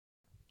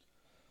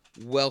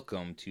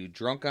Welcome to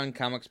Drunk on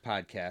Comics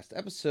Podcast,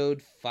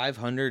 episode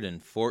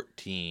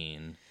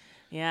 514.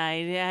 Yeah, I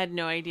had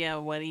no idea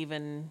what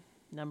even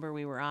number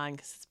we were on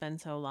because it's been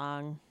so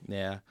long.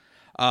 Yeah.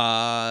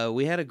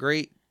 We had a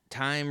great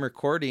time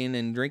recording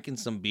and drinking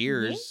some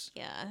beers.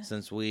 Yeah.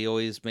 Since we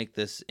always make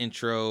this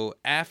intro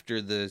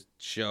after the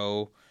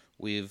show,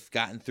 we've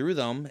gotten through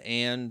them,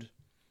 and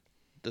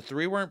the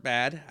three weren't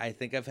bad. I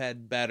think I've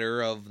had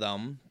better of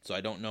them, so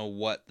I don't know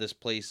what this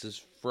place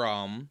is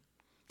from.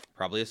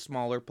 Probably a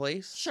smaller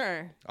place.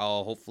 Sure.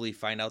 I'll hopefully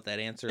find out that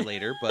answer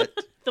later, but...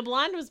 The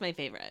blonde was my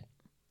favorite.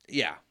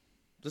 Yeah.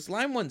 This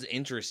lime one's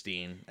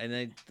interesting,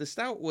 and the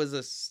stout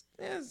was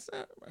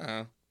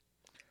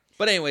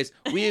But anyways,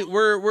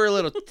 we're a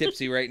little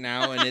tipsy right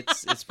now, and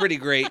it's pretty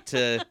great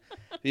to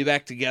be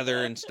back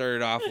together and start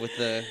it off with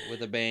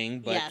a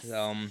bang. But yes.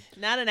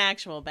 Not an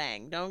actual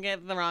bang. Don't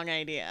get the wrong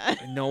idea.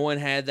 No one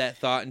had that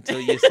thought until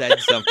you said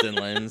something,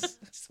 Linz.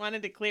 Just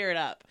wanted to clear it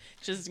up,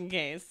 just in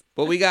case.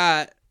 But we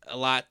got a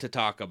lot to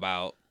talk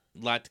about,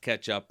 a lot to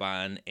catch up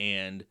on,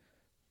 and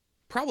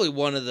probably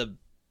one of the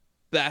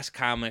best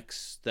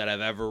comics that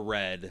I've ever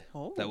read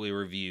that we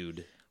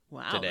reviewed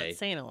today. That's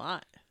saying a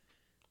lot.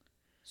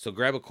 So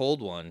grab a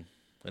cold one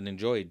and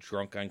enjoy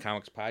Drunk on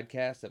Comics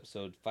Podcast,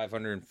 episode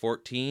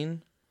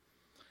 514,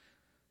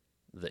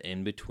 The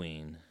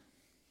In-Between.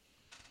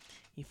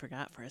 You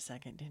forgot for a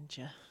second, didn't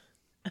you?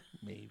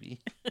 Maybe.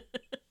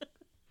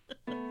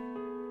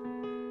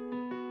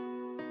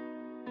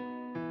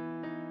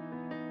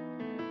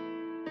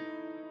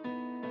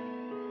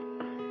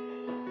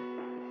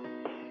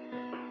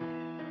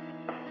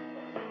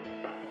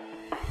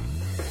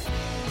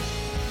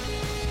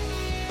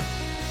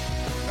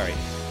 All right,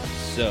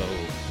 so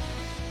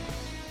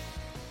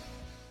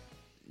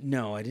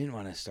no, I didn't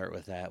want to start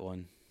with that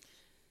one.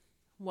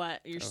 What,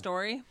 your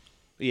story?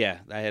 Yeah,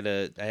 I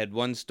had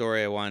one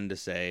story I wanted to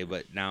say,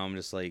 but now I'm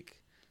just like,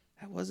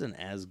 that wasn't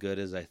as good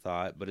as I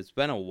thought. But it's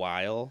been a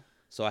while,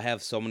 so I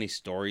have so many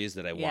stories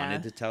that I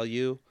wanted to tell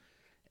you,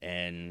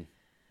 and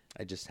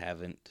I just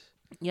haven't.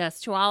 Yes,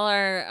 to all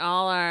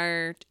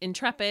our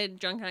intrepid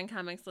Drunk on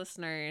Comics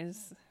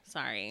listeners,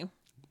 sorry.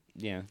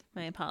 Yeah.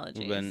 My apologies.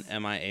 We've been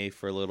MIA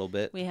for a little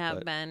bit. We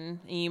have been.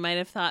 You might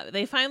have thought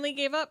they finally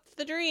gave up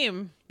the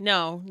dream.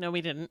 No,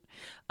 we didn't.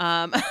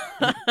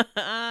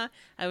 I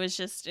was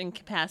just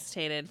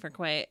incapacitated for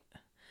quite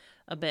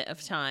a bit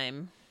of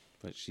time.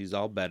 But she's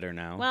all better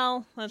now.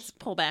 Well, let's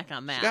pull back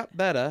on that. She got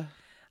better.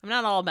 I'm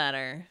not all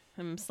better.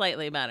 I'm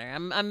slightly better.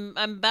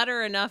 I'm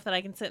better enough that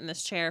I can sit in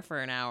this chair for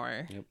an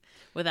hour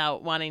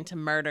without wanting to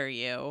murder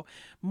you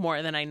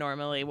more than I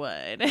normally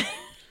would.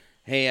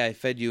 Hey, I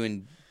fed you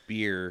in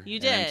beer. You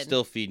did. And I'm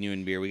still feeding you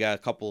in beer. We got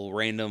a couple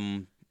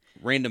random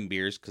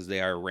beers because they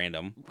are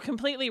random.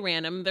 Completely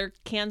random. They're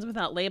cans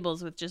without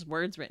labels with just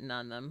words written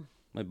on them.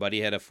 My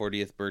buddy had a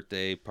 40th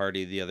birthday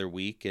party the other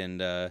week,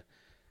 and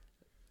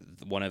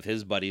one of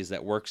his buddies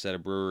that works at a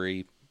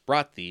brewery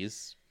brought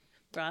these.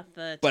 Brought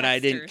the But testers. I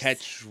didn't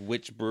catch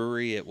which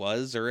brewery it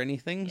was or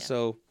anything,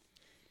 so...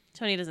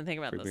 Tony doesn't think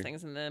about free those beer.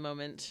 things in the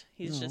moment.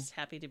 He's just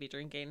happy to be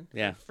drinking.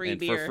 Yeah, For free and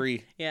beer. for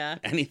free. Yeah.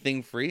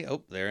 Anything free?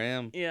 Oh, there I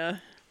am. Yeah.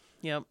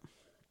 Yep.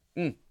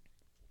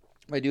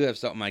 I do have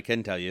something I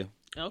can tell you.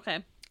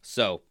 Okay.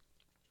 So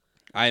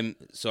I'm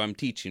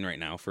teaching right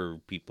now for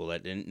people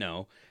that didn't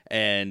know.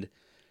 And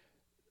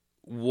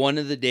one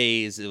of the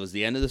days, it was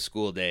the end of the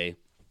school day.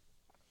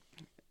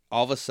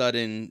 All of a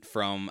sudden,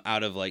 from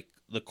out of like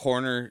the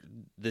corner,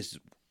 this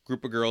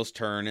group of girls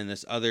turn and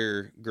this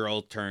other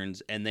girl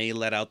turns, and they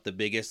let out the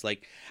biggest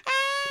like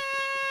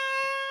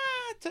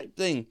ah type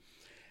thing.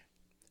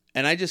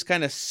 And I just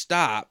kind of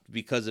stopped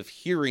because of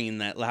hearing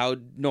that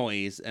loud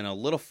noise, and a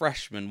little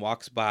freshman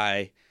walks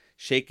by,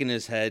 shaking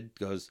his head,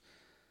 goes,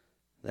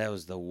 "That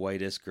was the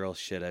whitest girl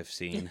shit I've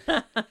seen."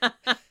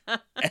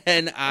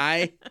 And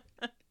I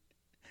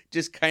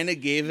just kind of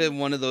gave him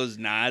one of those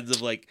nods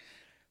of like,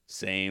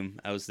 same.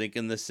 I was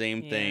thinking the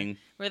same thing.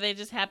 Were they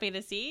just happy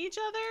to see each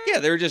other? Yeah,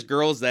 they were just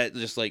girls that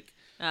just like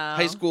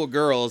high school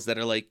girls that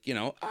are like, see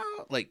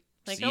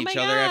oh each my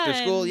other after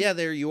God. school. Yeah,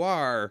 there you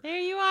are. There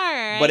you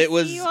are. But I it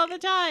was see you all the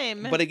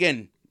time. But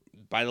again,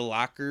 by the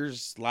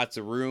lockers, lots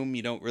of room.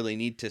 You don't really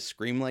need to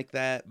scream like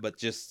that. But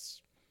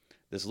just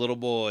this little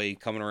boy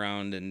coming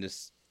around and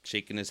just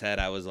shaking his head,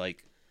 I was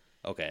like,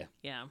 okay.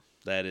 Yeah.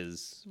 That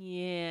is...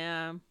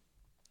 Yeah.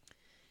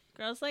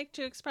 Girls like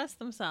to express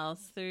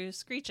themselves through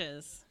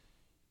screeches.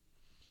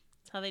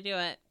 That's how they do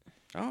it.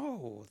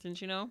 Oh.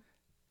 Didn't you know?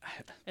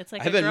 It's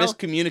like I've been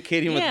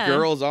miscommunicating with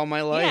girls all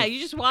my life. Yeah, you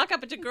just walk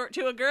up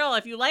to a girl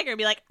if you like her and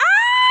be like, ah!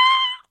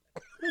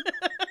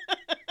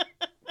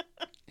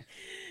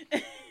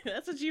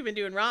 That's what you've been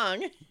doing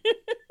wrong.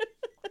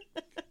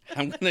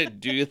 I'm going to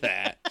do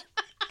that.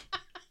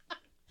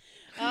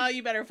 Oh,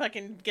 you better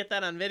fucking get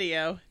that on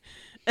video.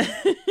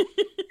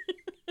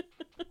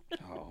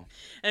 Oh.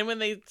 And when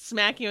they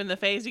smack you in the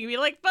face, you can be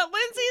like, but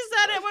Lindsay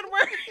said it would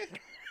work.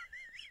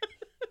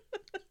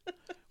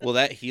 Will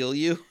that heal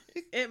you?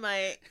 It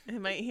might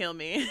heal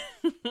me.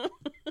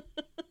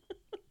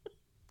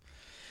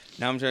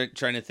 Now I'm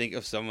trying to think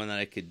of someone that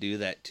I could do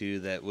that to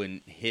that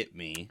wouldn't hit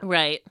me.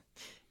 Right.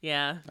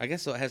 Yeah. I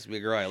guess so it has to be a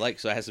girl I like,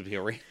 so it has to be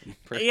a random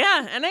person.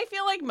 Yeah, and I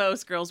feel like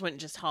most girls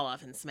wouldn't just haul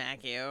off and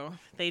smack you.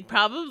 They'd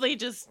probably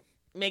just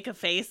make a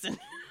face and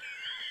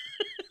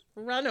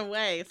run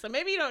away. So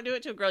maybe you don't do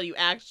it to a girl you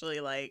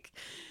actually like.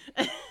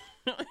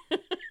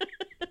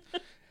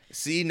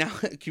 See, now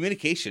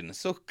communication is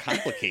so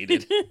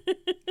complicated.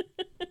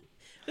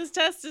 This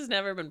test has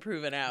never been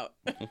proven out.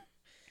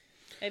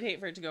 I'd hate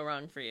for it to go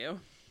wrong for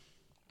you.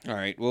 All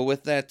right. Well,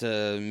 with that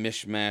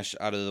mishmash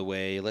out of the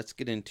way, let's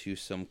get into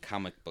some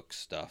comic book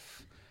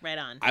stuff. Right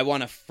on. I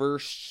want to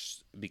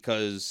first,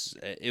 because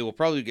it will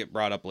probably get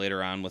brought up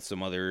later on with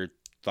some other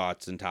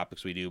thoughts and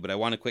topics we do, but I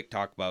want to quick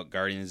talk about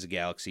Guardians of the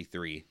Galaxy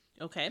 3.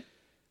 Okay.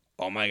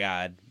 Oh my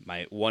God.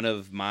 One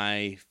of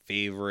my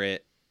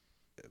favorite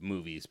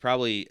movies.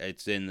 Probably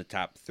it's in the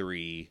top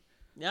 3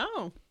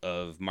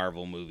 of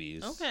Marvel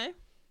movies. Okay.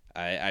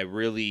 I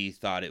really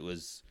thought it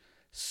was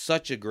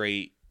such a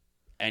great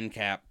end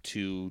cap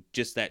to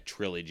just that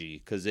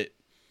trilogy, because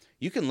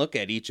you can look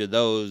at each of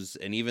those,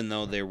 and even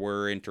though there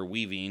were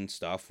interweaving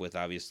stuff with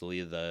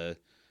obviously the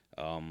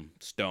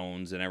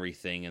stones and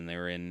everything, and they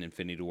were in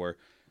Infinity War,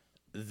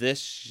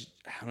 this,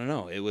 I don't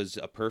know, it was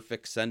a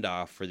perfect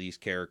send-off for these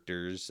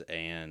characters.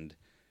 And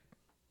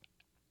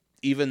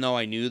even though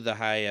I knew the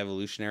High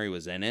Evolutionary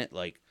was in it,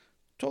 like,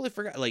 totally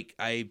forgot, like,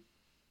 I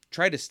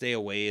tried to stay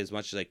away as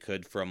much as I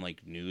could from,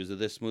 like, news of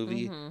this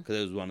movie, because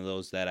it was one of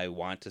those that I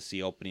want to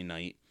see opening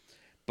night.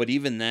 But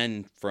even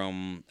then,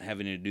 from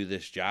having to do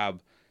this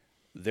job,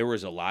 there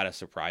was a lot of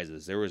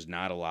surprises. There was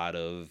not a lot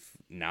of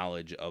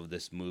knowledge of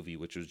this movie,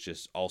 which was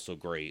just also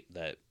great,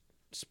 that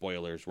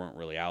spoilers weren't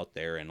really out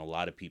there, and a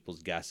lot of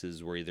people's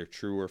guesses were either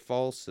true or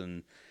false,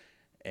 and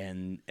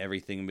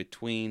everything in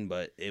between.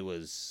 But it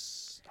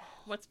was...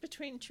 What's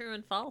between true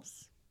and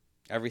false?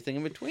 Everything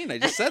in between. I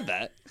just said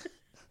that.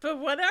 But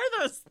what are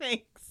those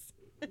things?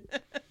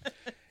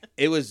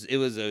 It was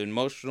an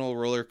emotional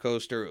roller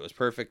coaster. It was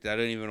perfect. I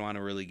don't even want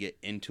to really get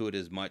into it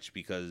as much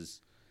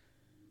because,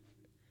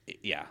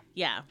 yeah.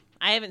 Yeah,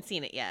 I haven't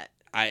seen it yet.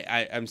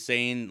 I'm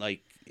saying,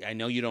 like, I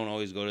know you don't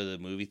always go to the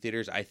movie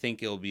theaters. I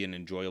think it'll be an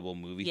enjoyable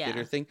movie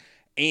theater thing.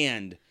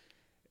 And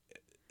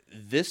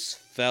this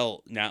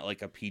felt not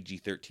like a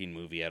PG-13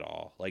 movie at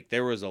all. Like,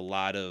 there was a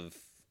lot of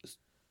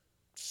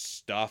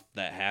stuff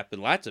that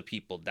happened. Lots of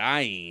people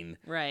dying.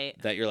 Right.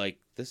 That you're like,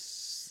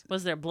 this...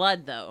 Was there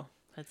blood, though?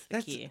 That's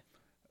the key.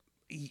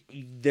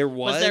 There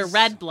was. Was there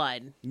red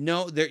blood?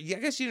 No, I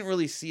guess you didn't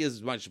really see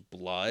as much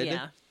blood.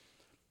 Yeah.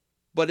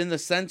 But in the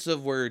sense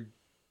of where,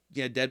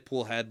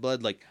 Deadpool had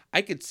blood, like,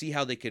 I could see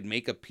how they could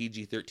make a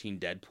PG-13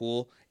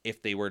 Deadpool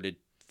if they were to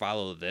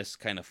follow this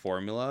kind of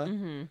formula.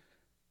 Mm-hmm.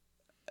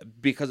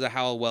 Because of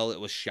how well it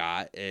was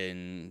shot,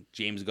 and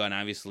James Gunn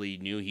obviously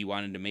knew he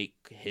wanted to make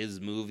his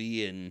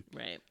movie and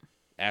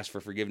asked for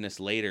forgiveness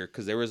later,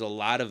 because there was a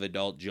lot of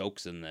adult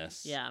jokes in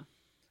this. Yeah.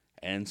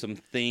 And some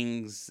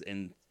things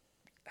and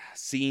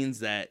scenes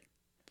that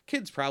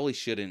kids probably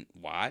shouldn't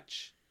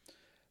watch,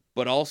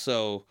 but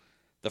also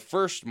the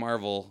first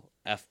Marvel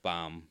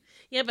F-bomb.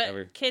 Yeah,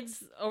 but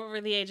kids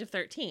over the age of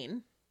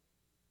 13.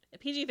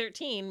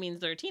 PG-13 means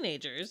they're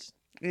teenagers.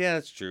 Yeah,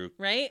 that's true.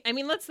 Right? I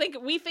mean,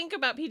 we think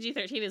about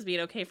PG-13 as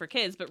being okay for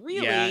kids, but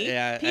really,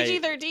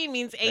 PG-13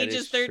 means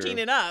ages 13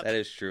 and up. That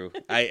is true.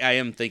 I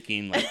am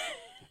thinking, like,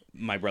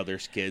 my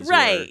brother's kids.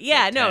 Right.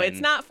 Yeah, like, no,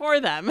 it's not for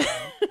them.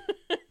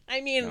 I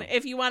mean,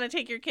 if you want to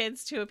take your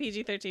kids to a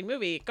PG-13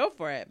 movie, go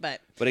for it.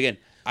 But again,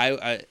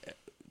 I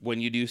when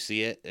you do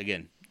see it,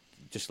 again,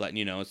 just letting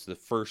you know, it's the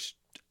first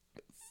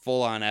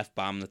full-on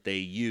F-bomb that they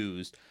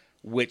used,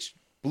 which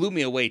blew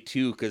me away,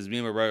 too, because me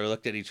and my brother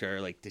looked at each other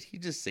like, did he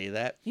just say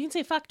that? You can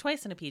say fuck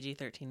twice in a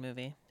PG-13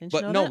 movie. Didn't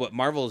you know that? But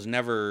Marvel's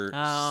never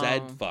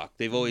said fuck.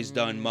 They've always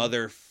done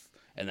mother,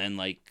 and then,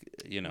 like,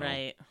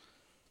 Right.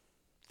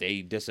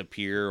 They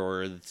disappear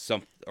or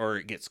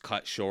it gets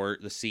cut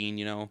short, the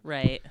scene,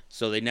 Right.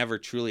 So they never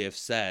truly have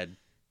said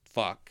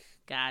fuck.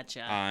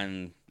 Gotcha.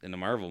 In the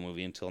Marvel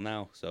movie until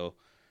now. So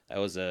that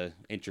was a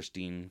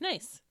interesting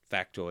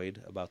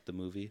factoid about the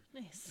movie.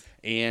 Nice.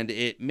 And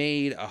it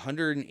made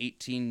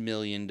 $118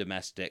 million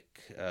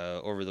domestic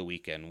over the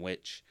weekend,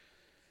 which,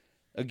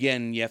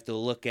 again, you have to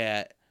look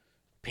at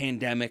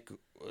pandemic,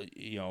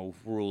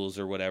 rules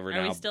or whatever.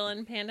 Are we still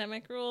in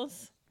pandemic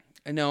rules?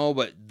 No,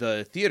 but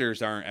the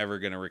theaters aren't ever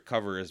going to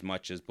recover as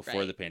much as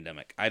before the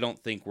pandemic. I don't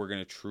think we're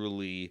going to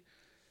truly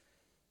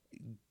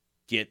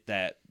get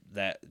that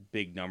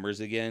big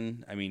numbers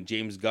again. I mean,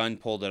 James Gunn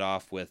pulled it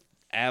off with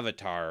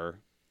Avatar,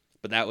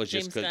 but that was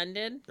just James Gunn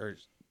did? Or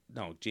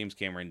no, James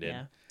Cameron did.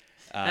 Yeah.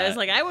 I was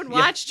like, I would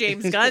watch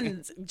James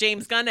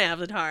Gunn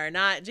Avatar,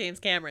 not James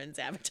Cameron's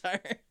Avatar.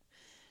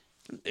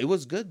 It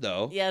was good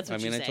though. Yeah, that's what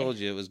you said. I told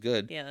you it was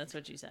good. Yeah, that's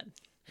what you said.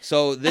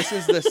 So this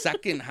is the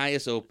second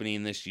highest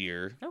opening this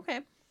year. Okay.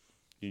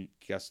 You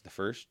guessed the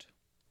first?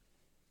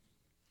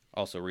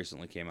 Also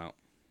recently came out.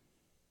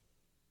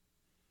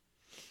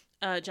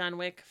 John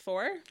Wick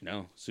 4?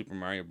 No, Super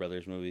Mario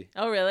Brothers movie.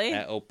 Oh, really?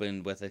 That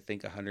opened with, I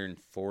think,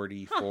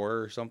 144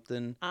 or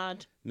something.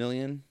 Odd.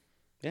 Million.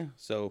 Yeah,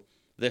 so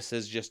this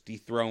has just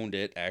dethroned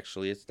it.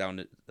 Actually, it's down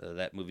to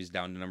that movie's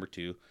down to number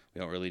 2. We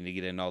don't really need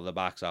to get into all the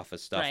box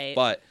office stuff, Right.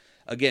 but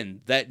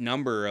again, that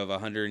number of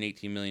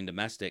 118 million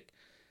domestic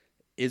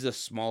is a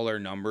smaller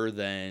number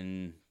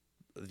than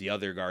the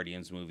other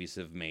Guardians movies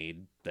have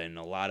made, than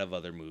a lot of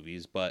other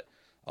movies, but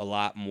a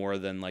lot more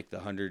than like the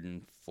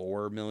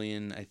 104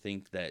 million I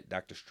think that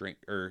Doctor Strange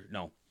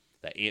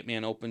that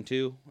Ant-Man opened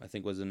to, I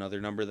think was another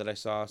number that I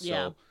saw.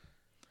 So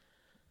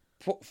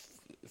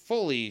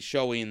fully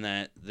showing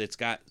that it's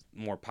got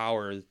more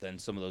power than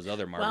some of those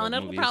other Marvel movies.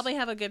 Well, and it'll probably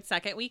have a good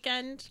second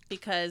weekend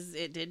because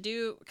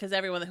because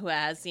everyone who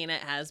has seen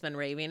it has been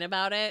raving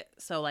about it.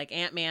 So like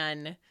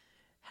Ant-Man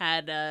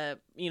had a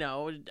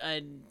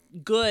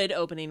good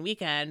opening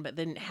weekend, but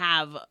didn't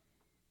have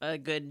a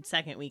good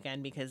second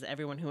weekend because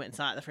everyone who went and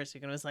saw it the first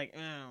weekend was like,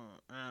 oh,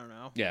 I don't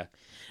know. Yeah.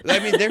 I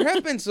mean, there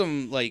have been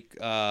some like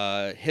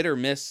hit or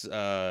miss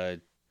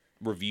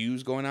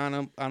reviews going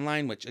on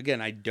online, which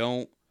again, I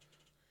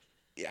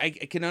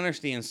can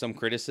understand some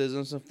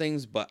criticisms of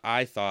things, but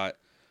I thought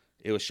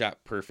it was shot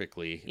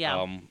perfectly.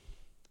 Yeah.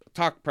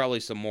 Talk probably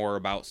some more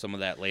about some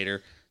of that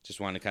later. Just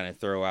want to kind of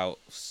throw out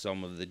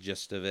some of the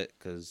gist of it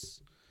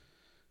because,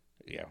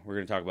 yeah, we're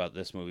going to talk about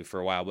this movie for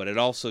a while, but it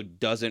also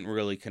doesn't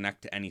really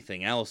connect to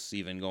anything else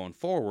even going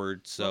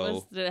forward.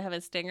 So Did it have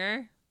a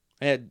stinger?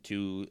 I had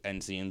 2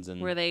 end scenes.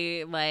 And were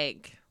they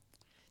like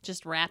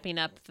just wrapping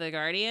up the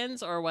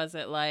Guardians, or was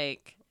it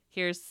like,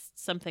 here's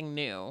something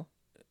new?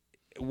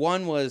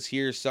 One was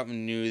here's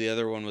something new. The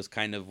other one was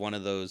kind of one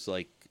of those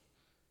like,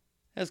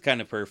 that's kind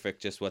of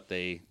perfect, just what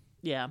they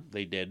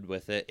did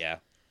with it. Yeah.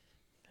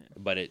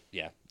 But it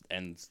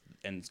ends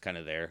kind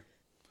of there.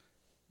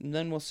 And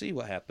then we'll see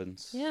what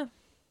happens. Yeah.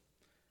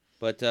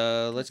 But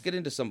let's get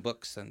into some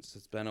books since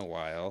it's been a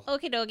while.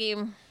 Okie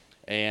dokie.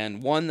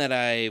 And one that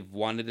I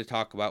wanted to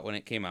talk about when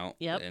it came out.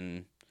 Yep.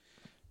 And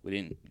we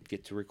didn't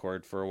get to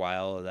record for a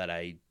while that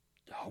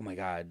oh my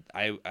God,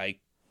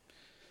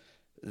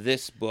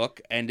 this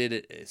book ended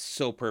it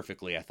so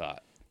perfectly, I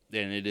thought.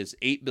 And it is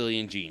 8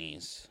 Billion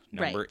Genies,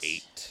 number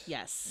 8.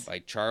 Yes. By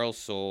Charles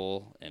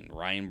Soule and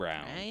Ryan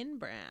Brown. Ryan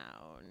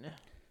Brown.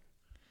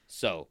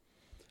 So,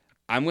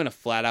 I'm going to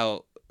flat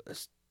out,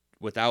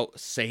 without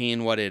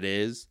saying what it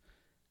is,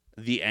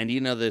 the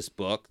ending of this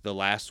book, the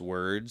last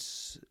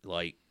words,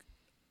 like,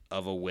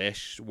 of a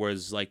wish,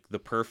 was, like, the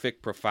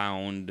perfect,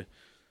 profound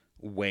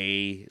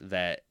way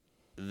that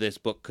this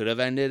book could have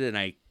ended. And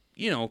I,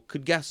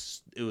 could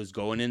guess it was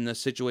going in a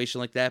situation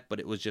like that, but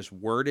it was just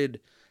worded,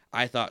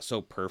 I thought,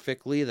 so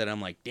perfectly that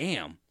I'm like,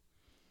 damn,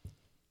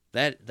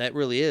 that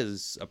really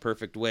is a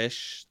perfect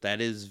wish. That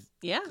is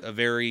a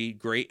very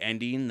great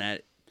ending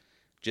that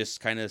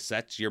just kind of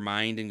sets your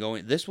mind and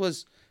going. This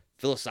was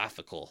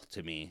philosophical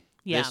to me.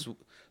 Yeah.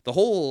 The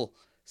whole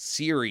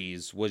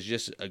series was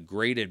just a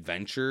great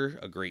adventure,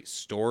 a great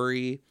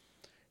story.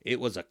 It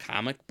was a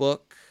comic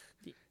book.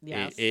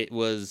 Yes. It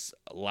was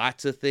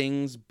lots of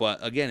things,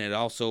 but again, it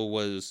also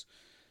was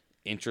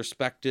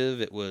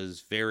introspective. It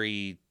was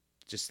very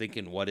just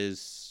thinking, what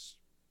is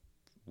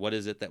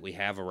it that we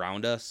have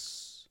around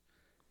us?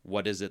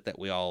 What is it that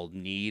we all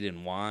need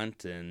and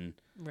want? And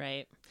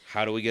right.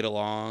 How do we get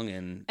along?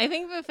 And I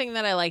think the thing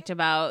that I liked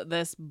about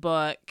this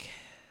book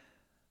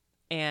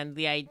and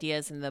the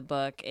ideas in the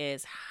book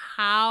is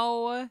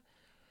how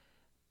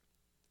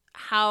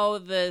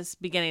this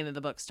beginning of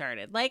the book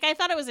started. Like, I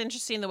thought it was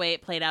interesting the way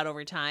it played out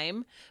over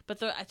time, but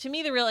to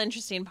me the real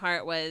interesting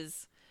part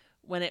was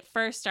when it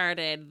first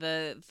started,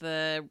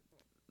 the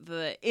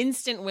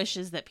instant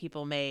wishes that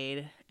people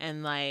made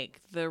and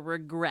like the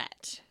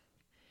regret.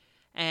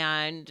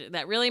 And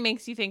that really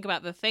makes you think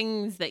about the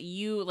things that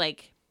you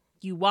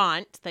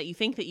want, that you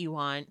think that you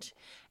want,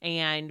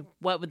 and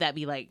what would that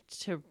be like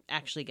to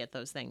actually get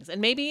those things. And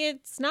maybe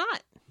it's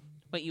not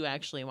what you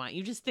actually want.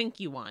 You just think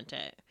you want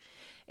it.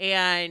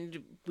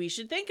 And we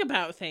should think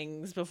about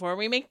things before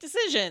we make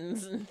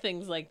decisions and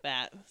things like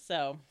that.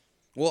 So,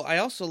 well, I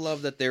also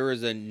love that there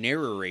is a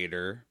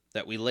narrator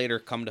that we later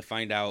come to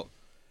find out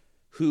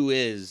who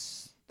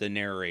is the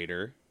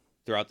narrator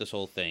throughout this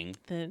whole thing.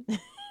 The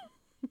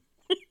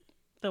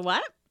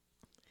what?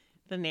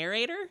 The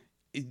narrator?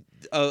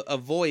 A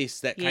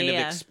voice that kind of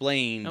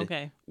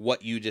explained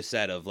what you just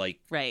said of like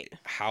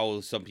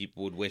how some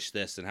people would wish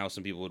this and how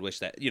some people would wish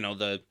that.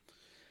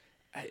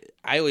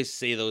 I always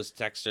say those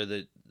texts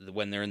are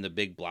when they're in the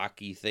big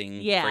blocky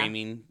thing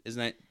framing.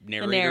 Isn't that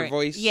narrator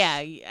voice? Yeah.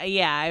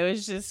 I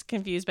was just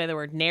confused by the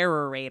word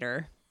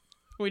narrator,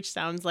 which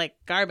sounds like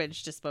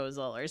garbage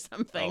disposal or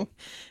something.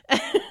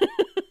 Oh.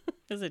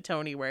 It's a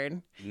Tony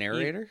word.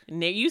 Narrator?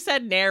 You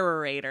said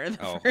narrator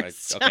the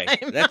first time.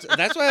 Okay.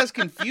 That's why I was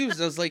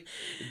confused. I was like,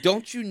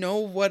 don't you know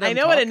what I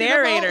know what a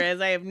narrator is.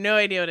 I have no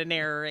idea what a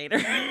narrator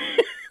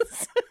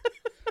is.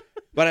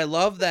 But I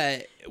love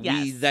that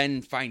we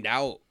then find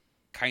out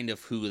kind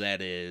of who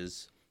that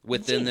is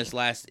within this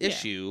last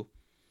issue.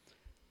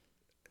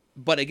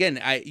 But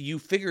again, you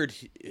figured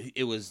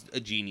it was a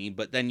genie,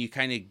 but then you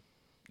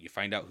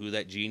find out who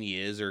that genie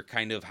is or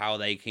kind of how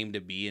they came to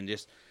be, and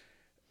just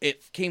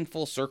it came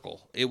full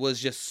circle. It was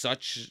just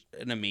such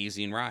an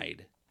amazing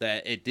ride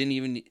that I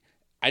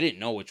didn't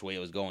know which way it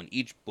was going.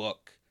 Each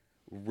book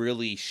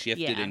really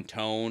shifted in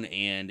tone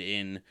and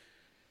in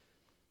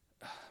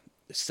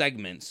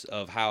segments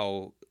of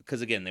how,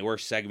 because again, they were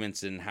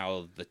segments in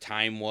how the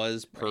time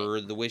was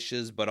per the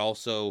wishes, but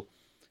also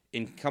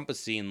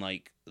encompassing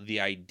like the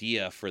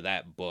idea for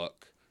that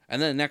book.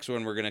 And then the next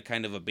one, we're going to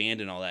kind of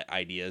abandon all that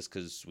ideas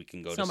because we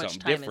can go to something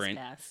different. So much time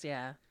has passed,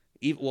 yeah.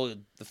 Well,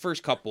 the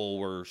first couple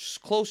were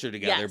closer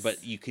together,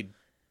 but you could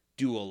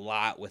do a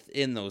lot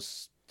within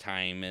those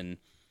time, and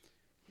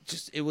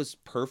just it was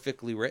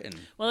perfectly written.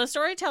 Well, the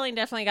storytelling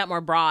definitely got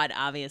more broad,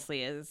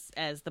 obviously,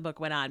 as the book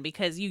went on,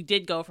 because you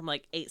did go from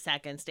like 8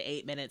 seconds to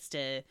 8 minutes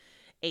to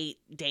 8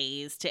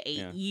 days to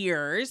 8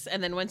 years,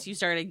 and then once you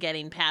started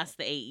getting past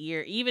the 8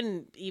 year,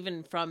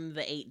 even from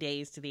the 8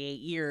 days to the 8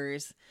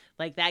 years,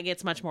 like that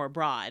gets much more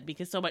broad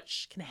because so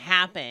much can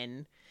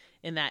happen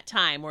in that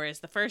time. Whereas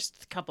the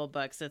first couple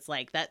books, it's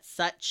like that's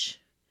such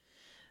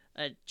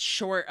a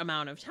short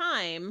amount of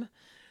time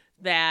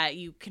that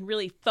you can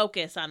really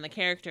focus on the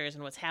characters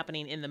and what's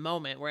happening in the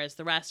moment, whereas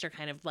the rest are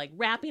kind of like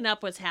wrapping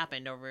up what's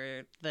happened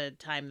over the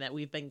time that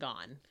we've been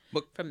gone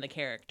from the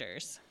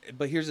characters.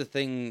 But here's the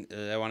thing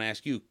I want to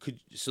ask you.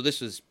 So this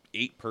was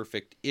 8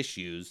 perfect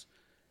issues,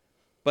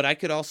 but I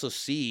could also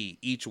see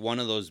each one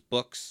of those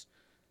books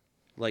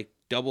like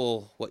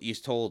double what you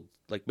told,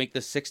 like make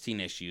this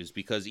 16 issues,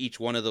 because each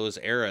one of those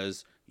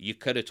eras, you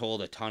could have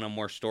told a ton of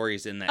more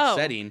stories in that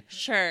setting.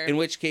 Sure. In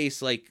which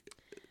case, like,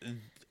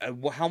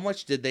 how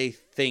much did they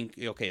think,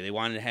 okay, they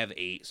wanted to have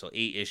 8, so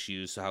 8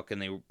 issues, so how can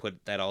they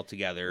put that all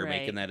together,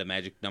 making that a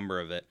magic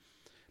number of it?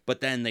 But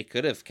then they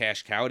could have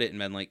cash cowed it and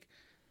been like,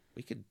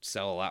 we could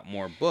sell a lot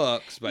more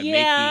books by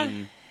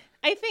making...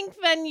 I think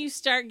then you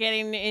start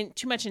getting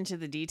too much into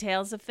the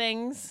details of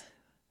things,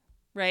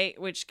 right?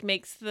 Which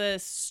makes the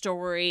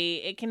story,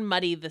 it can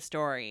muddy the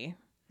story.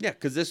 Yeah,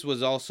 because this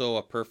was also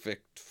a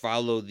perfect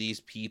follow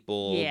these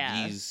people,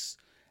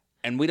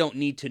 and we don't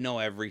need to know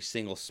every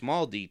single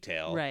small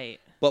detail. Right.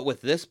 But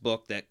with this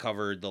book that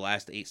covered the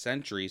last 8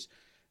 centuries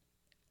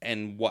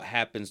and what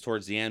happens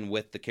towards the end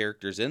with the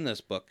characters in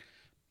this book,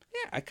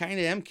 I kind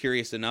of am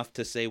curious enough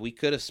to say we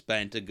could have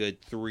spent a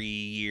good 3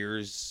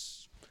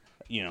 years,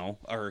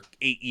 or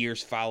 8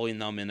 years following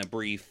them in a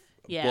brief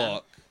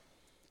book.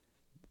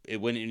 It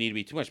wouldn't need to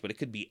be too much, but it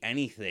could be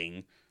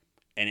anything,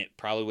 and it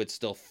probably would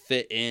still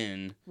fit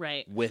in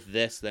with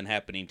this than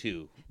happening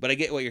too. But I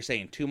get what you're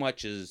saying. Too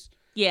much is...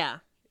 Yeah.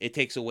 It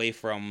takes away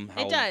from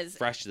how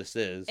fresh this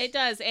is. It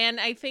does. And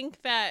I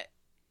think that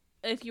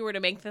if you were to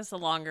make this a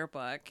longer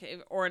book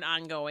or an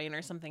ongoing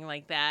or something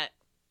like that,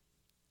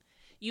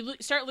 you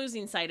start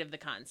losing sight of the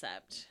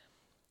concept.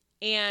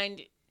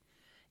 And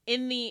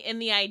in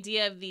the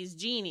idea of these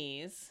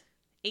genies,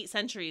 8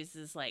 centuries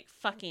is like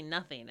fucking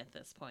nothing at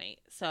this point.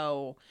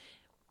 So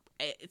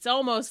it's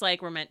almost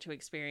like we're meant to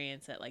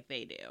experience it like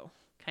they do.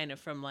 Kind of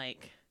from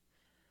like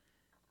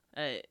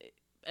a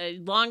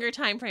longer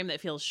time frame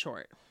that feels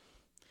short.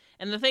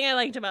 And the thing I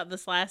liked about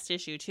this last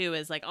issue, too,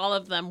 is like all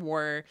of them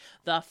were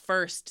the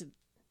first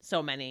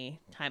so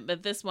many times.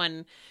 But this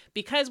one,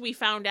 because we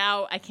found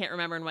out, I can't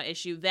remember in what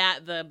issue,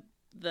 that the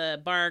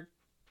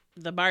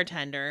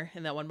bartender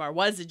in that one bar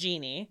was a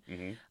genie.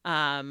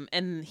 Mm-hmm.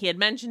 And he had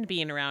mentioned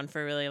being around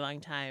for a really long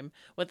time.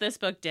 What this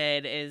book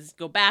did is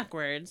go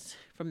backwards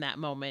from that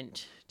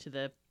moment to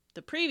the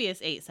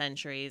previous 8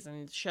 centuries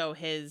and show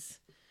his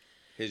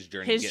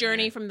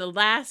journey from the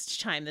last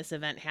time this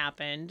event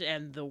happened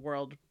and the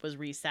world was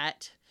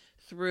reset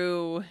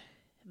through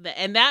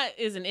and that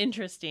is an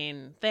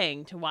interesting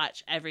thing to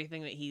watch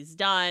everything that he's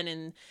done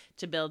and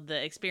to build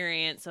the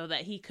experience so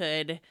that he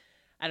could,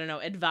 I don't know,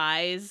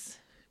 advise.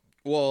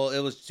 Well, it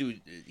was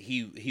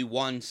he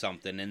won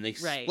something, and they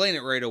explain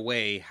it right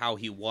away how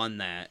he won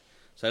that.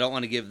 So I don't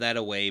want to give that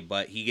away,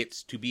 but he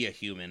gets to be a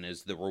human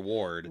as the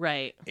reward,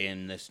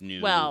 in this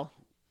new. Well,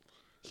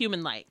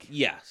 human-like.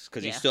 Yes,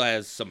 because he still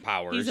has some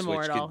powers, he's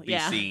immortal. Which could be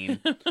seen.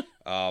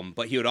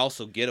 But he would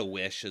also get a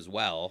wish as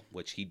well,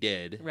 which he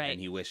did, and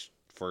he wished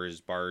for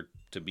his bar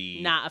to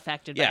be not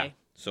affected by.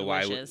 So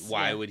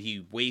why would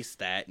he waste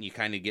that? And you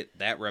kind of get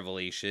that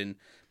revelation.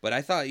 But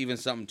I thought even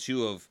something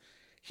too of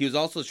he was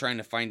also trying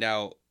to find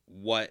out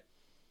what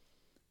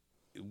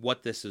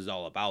this is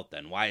all about.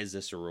 Then why is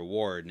this a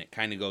reward? And it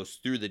kind of goes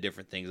through the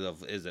different things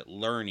of, is it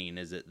learning?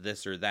 Is it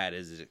this or that?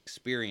 Is it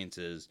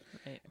experiences?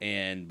 Right.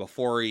 And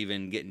before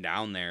even getting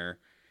down there,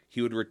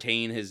 he would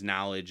retain his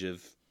knowledge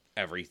of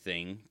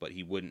everything, but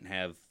he wouldn't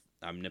have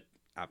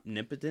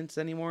omnipotence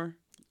anymore,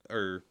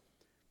 or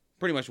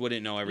pretty much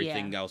wouldn't know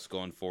everything else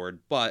going forward.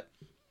 But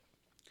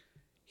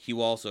he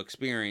will also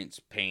experience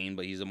pain,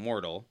 but he's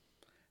immortal,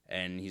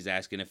 and he's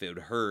asking if it would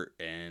hurt,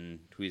 and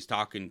who he's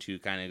talking to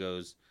kind of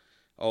goes,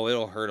 oh,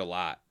 it'll hurt a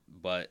lot,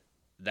 but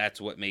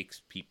that's what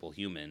makes people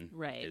human,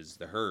 is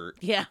the hurt.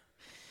 Yeah.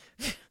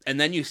 And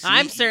then you see...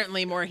 I'm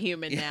certainly more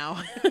human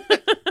now.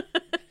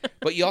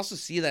 But you also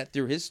see that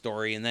through his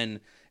story, and then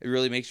it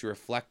really makes you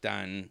reflect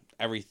on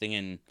everything,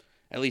 and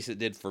at least it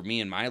did for me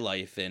in my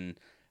life, and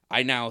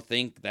I now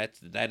think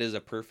that is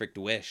a perfect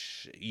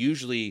wish.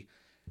 Usually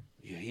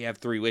you have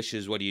 3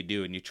 wishes, what do you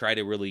do? And you try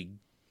to really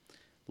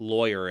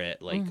lawyer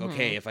it, like,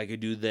 okay, if I could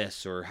do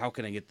this, or how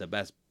can I get the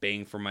best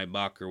bang for my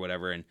buck, or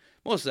whatever. And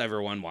most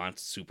everyone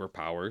wants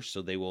superpowers,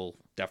 so they will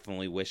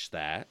definitely wish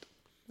that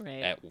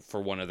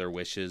for one of their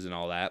wishes and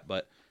all that.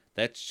 But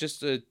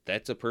that's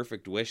a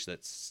perfect wish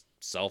that's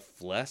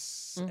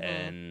selfless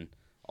and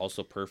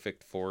also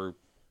perfect for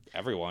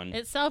everyone.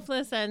 It's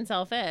selfless and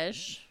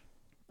selfish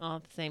all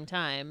at the same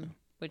time,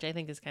 which I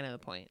think is kind of the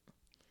point.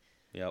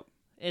 Yep.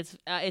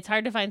 It's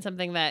hard to find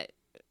something that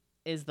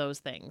is those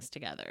things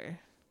together.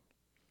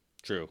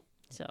 True.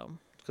 So,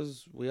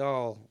 because we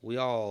all,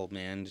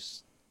 man,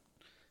 just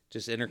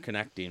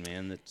interconnecting,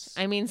 man. That's.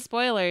 I mean,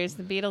 spoilers.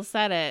 The Beatles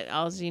said it.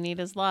 All you need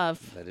is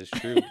love. That is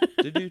true.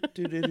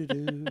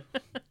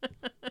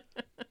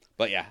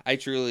 But yeah, I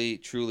truly,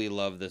 truly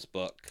love this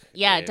book.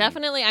 Yeah,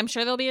 definitely. I'm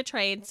sure there'll be a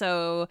trade.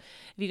 So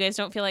if you guys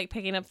don't feel like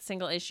picking up the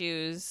single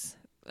issues,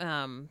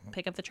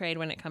 pick up the trade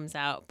when it comes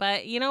out.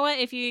 But you know what?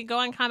 If you go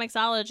on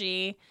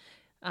Comixology,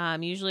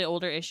 usually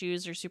older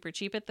issues are super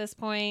cheap at this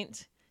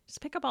point. Just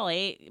pick up all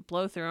 8,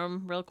 blow through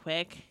them real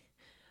quick.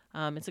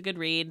 It's a good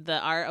read. The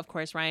art, of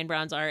course, Ryan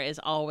Brown's art is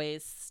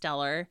always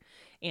stellar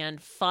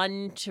and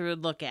fun to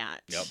look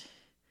at. Yep.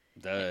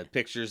 The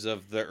pictures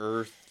of the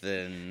Earth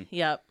and...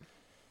 Yep.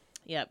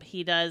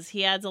 He does.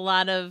 He adds a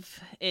lot of...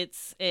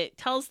 It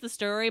tells the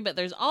story, but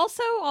there's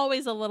also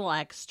always a little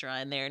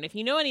extra in there. And if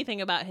you know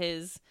anything about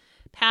his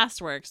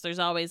past works, there's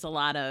always a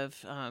lot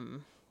of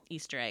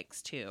Easter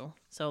eggs, too.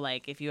 So,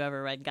 like, if you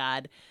ever read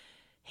God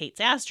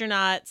Hates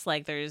Astronauts,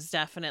 like there's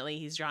definitely,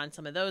 he's drawn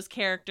some of those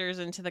characters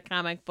into the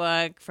comic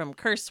book. From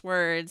Curse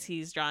Words,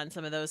 he's drawn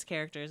some of those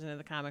characters into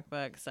the comic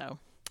book, so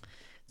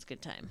it's a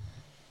good time.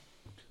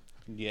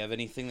 Do you have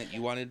anything that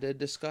you wanted to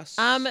discuss?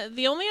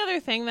 The only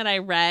other thing that I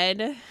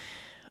read,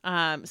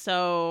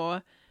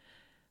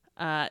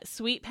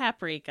 Sweet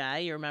Paprika,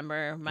 you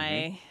remember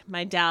my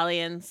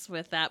dalliance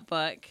with that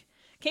book,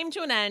 came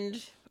to an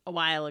end a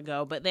while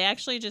ago, but they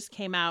actually just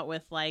came out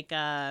with like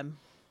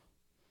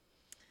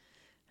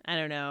I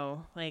don't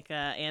know, like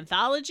a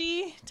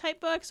anthology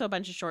type book. So a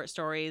bunch of short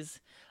stories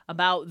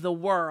about the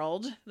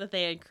world that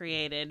they had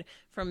created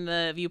from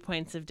the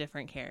viewpoints of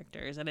different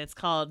characters. And it's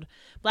called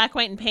Black,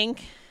 White, and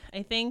Pink,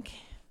 I think.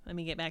 Let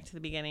me get back to the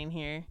beginning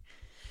here.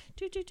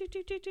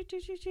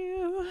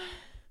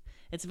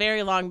 It's a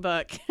very long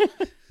book.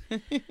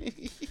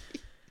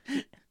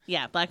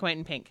 Yeah, Black, White,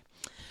 and Pink.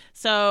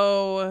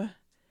 So,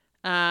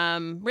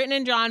 written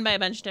and drawn by a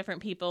bunch of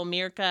different people.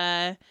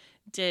 Mirka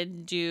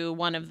did do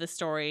one of the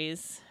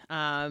stories.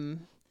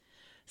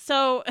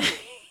 So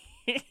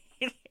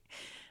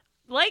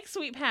like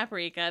Sweet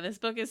Paprika, this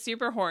book is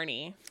super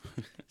horny.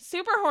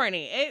 Super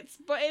horny. It's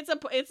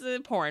a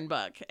porn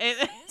book.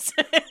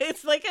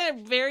 It's like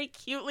a very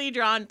cutely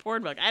drawn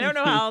porn book. I don't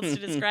know how else to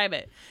describe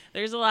it.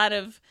 There's a lot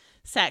of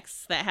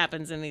sex that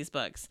happens in these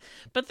books,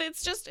 but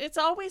it's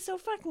always so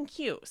fucking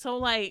cute. So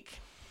like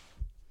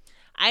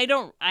I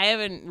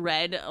haven't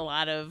read a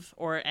lot of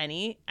or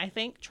any, I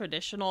think,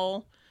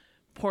 traditional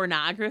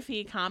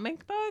pornography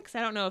comic books.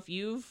 I don't know if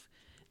you've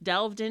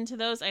delved into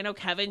those. I know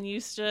Kevin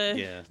used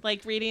to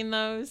like reading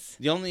those.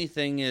 The only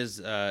thing is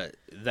that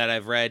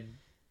I've read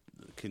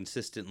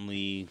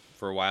consistently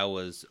for a while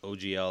was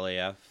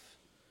OGLAF.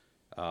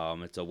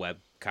 It's a web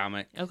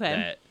comic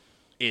that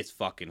it's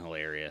fucking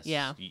hilarious.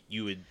 Yeah.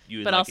 You would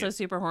but like also it.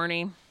 super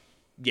horny.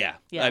 Yeah.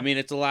 I mean,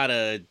 it's a lot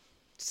of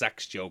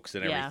sex jokes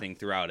and everything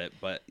throughout it,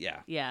 but yeah.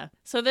 Yeah.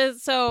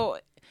 So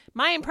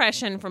my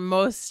impression from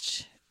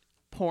most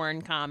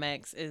porn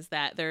comics is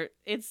that they're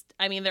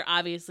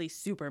obviously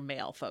super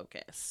male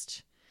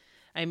focused.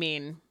 I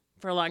mean,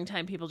 for a long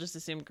time people just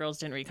assumed girls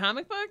didn't read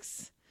comic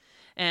books,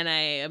 and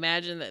I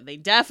imagine that they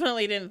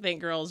definitely didn't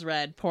think girls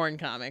read porn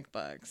comic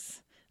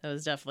books. That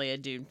was definitely a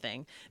dude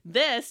thing.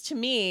 This to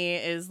me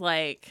is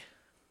like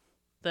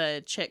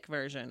the chick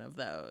version of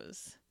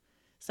those.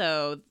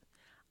 So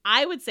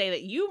I would say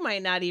that you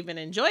might not even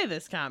enjoy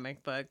this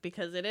comic book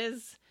because it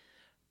is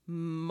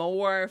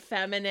more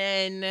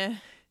feminine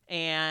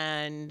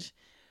and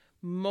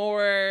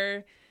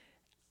more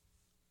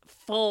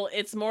full.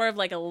 It's more of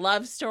like a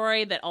love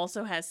story that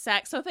also has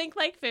sex. So think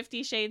like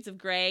 50 Shades of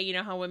Grey. You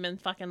know how women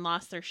fucking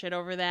lost their shit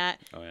over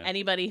that? Oh, yeah.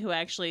 Anybody who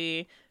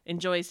actually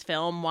enjoys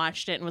film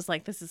watched it and was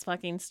like, this is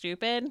fucking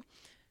stupid.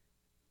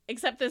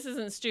 Except this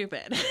isn't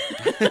stupid.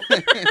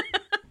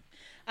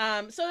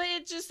 So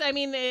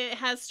it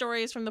has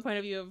stories from the point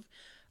of view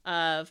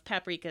of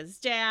Paprika's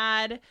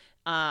dad,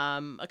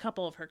 a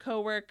couple of her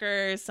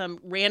coworkers, some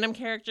random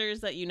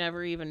characters that you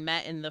never even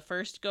met in the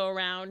first go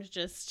around,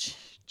 just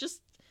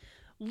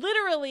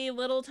literally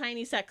little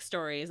tiny sex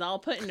stories all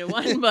put into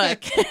one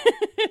book.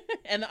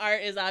 And the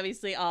art is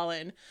obviously all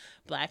in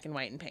black and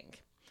white and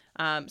pink.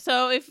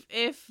 So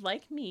if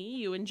like me,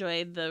 you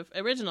enjoyed the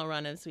original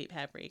run of Sweet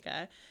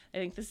Paprika, I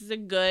think this is a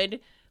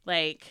good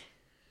like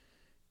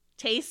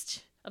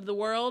taste of the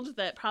world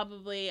that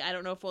probably, I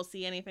don't know if we'll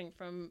see anything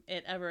from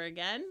it ever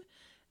again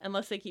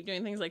unless they keep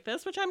doing things like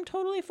this, which I'm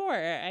totally for.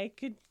 I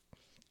could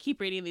keep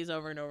reading these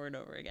over and over and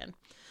over again.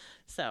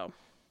 So,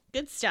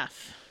 good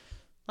stuff.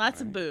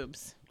 Lots of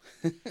boobs.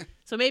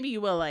 So maybe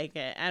you will like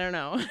it. I don't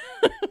know.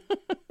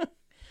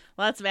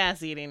 Lots of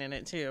ass eating in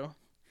it too.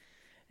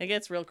 It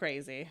gets real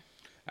crazy.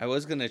 I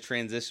was going to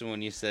transition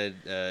when you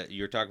said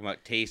you were talking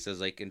about taste. I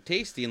was like, and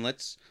tasting,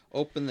 let's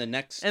open the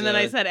next And then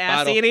I said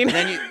ass bottle. eating.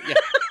 Yeah.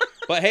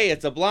 But hey,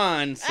 it's a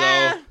blonde,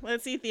 so...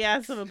 let's eat the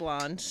ass of a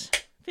blonde.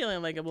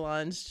 Feeling like a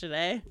blonde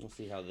today. We'll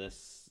see how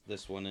this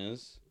one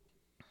is.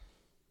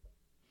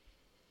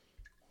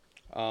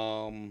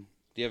 Do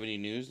you have any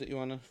news that you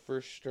want to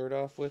first start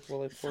off with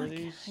while I pour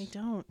these? I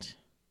don't.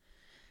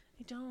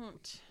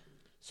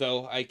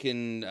 So I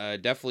can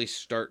definitely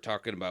start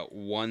talking about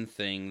one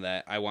thing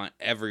that I want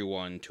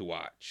everyone to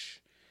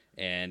watch.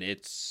 And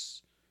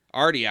it's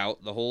already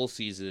out, the whole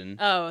season.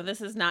 Oh, this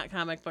is not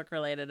comic book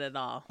related at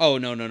all. Oh,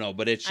 no,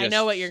 but it's just... I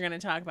know what you're going to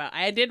talk about.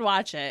 I did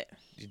watch it.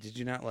 Did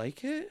you not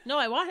like it? No,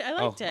 I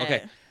liked it.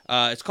 Okay.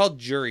 It's called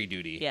Jury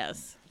Duty.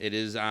 Yes. It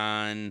is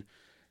on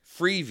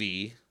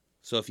Freevee.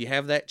 So if you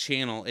have that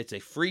channel, it's a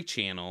free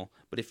channel.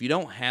 But if you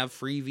don't have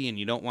Freevee and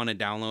you don't want to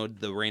download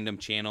the random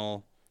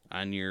channel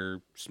on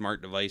your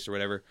smart device or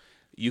whatever,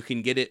 you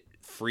can get it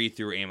free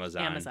through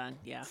Amazon.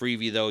 Yeah.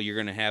 Freevee, though, you're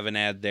going to have an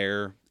ad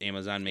there.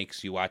 Amazon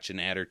makes you watch an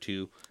ad or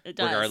two. It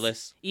does.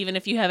 Regardless. Even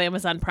if you have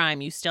Amazon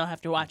Prime, you still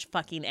have to watch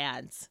fucking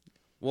ads.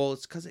 Well,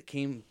 it's because it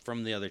came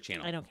from the other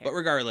channel. I don't care. But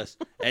regardless,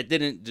 it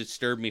didn't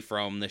disturb me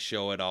from the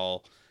show at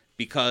all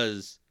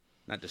because,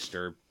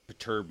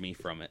 perturb me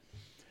from it.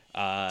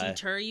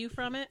 Deter you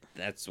from it?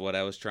 That's what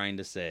I was trying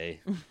to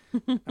say.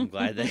 I'm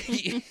glad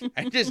that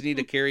I just need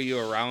to carry you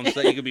around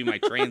so that you can be my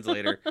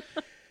translator.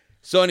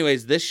 So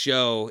anyways, this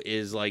show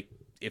is like,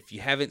 if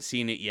you haven't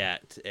seen it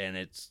yet, and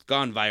it's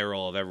gone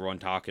viral of everyone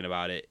talking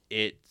about it,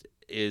 it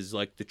is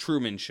like The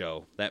Truman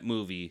Show, that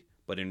movie,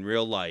 but in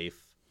real life,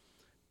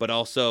 but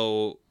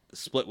also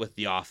split with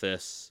The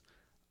Office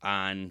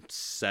on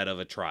set of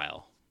a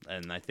trial.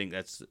 And I think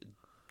that's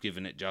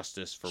giving it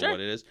justice for what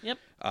it is. Yep.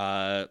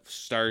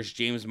 Stars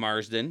James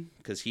Marsden,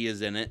 because he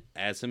is in it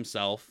as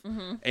himself.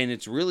 Mm-hmm. And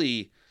it's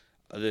really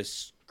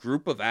this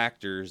group of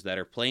actors that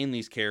are playing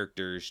these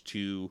characters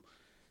to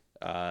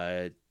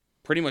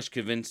pretty much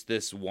convince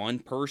this one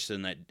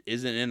person that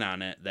isn't in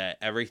on it that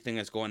everything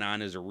that's going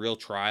on is a real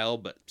trial,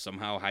 but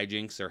somehow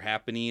hijinks are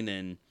happening.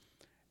 And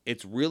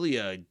it's really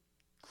a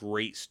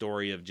great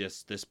story of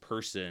just this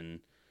person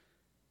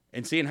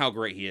and seeing how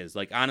great he is.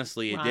 Like,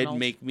 honestly, it did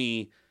make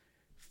me...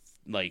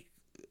 like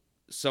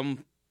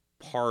some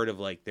part of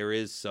like there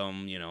is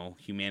some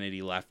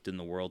humanity left in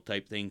the world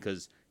type thing,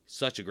 because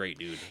such a great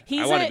dude.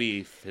 I want to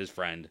be his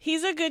friend.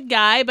 He's a good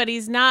guy, but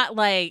he's not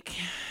like...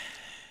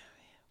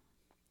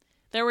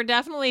 There were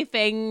definitely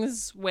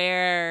things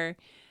where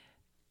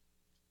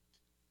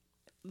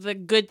the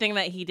good thing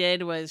that he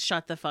did was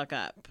shut the fuck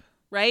up,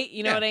 right?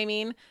 You know what I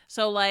mean?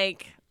 So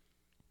like,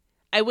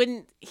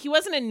 he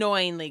wasn't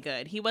annoyingly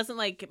good. He wasn't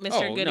like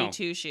Mr. Goody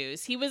Two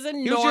Shoes. He was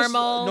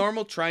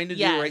normal trying to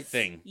do the right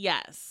thing.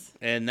 Yes.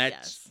 And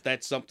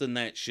that's something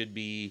that should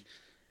be,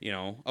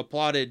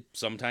 applauded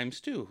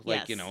sometimes too.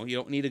 Like, you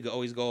don't need to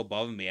always go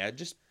above and beyond.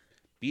 Just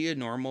be a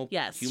normal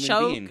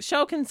human being.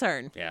 Show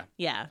concern. Yeah.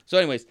 Yeah. So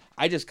anyways,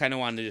 I just kind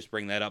of wanted to just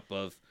bring that up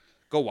of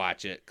go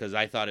watch it, because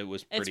I thought it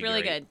was pretty It's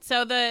really great.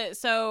 good.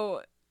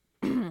 So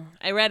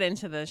I read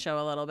into the show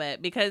a little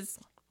bit because...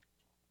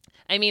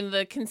 I mean,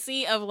 the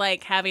conceit of,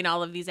 like, having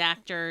all of these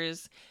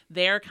actors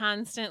there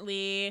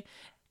constantly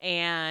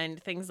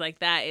and things like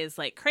that is,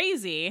 like,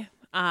 crazy.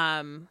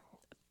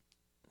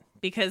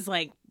 Because,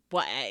 like,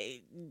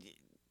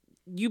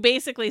 you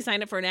basically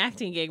signed up for an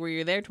acting gig where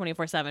you're there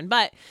 24/7.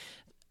 But...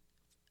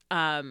 they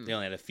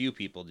only had a few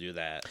people do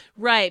that.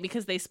 Right,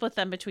 because they split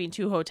them between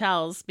two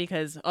hotels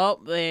because,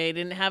 they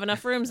didn't have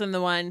enough rooms in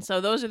the one.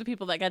 So those are the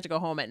people that got to go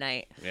home at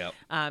night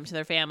to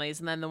their families.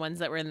 And then the ones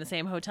that were in the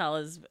same hotel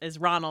as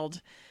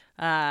Ronald...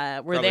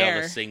 were Probably there.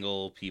 All the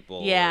single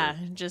people. Yeah,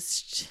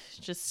 just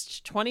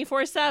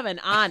 24/7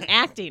 on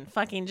acting,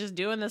 fucking just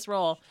doing this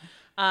role.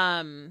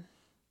 The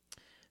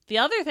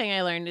other thing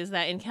I learned is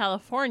that in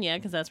California,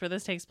 because that's where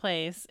this takes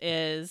place,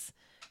 is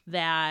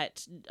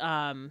that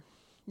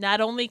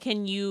not only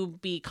can you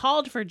be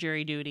called for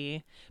jury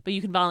duty, but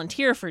you can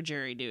volunteer for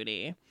jury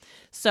duty.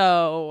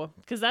 So,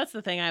 because that's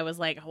the thing, I was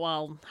like,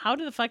 well, how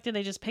the fuck did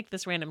they just pick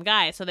this random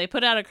guy? So they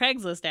put out a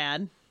Craigslist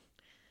ad.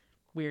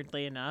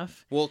 Weirdly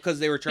enough. Well, because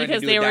they were trying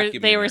to do a documentary.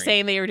 They were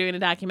saying they were doing a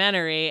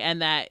documentary,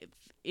 and that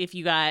if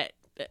you were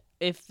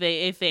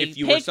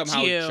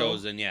somehow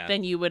chosen,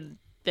 then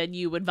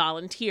you would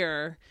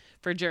volunteer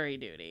for jury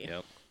duty.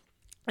 Yep.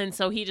 And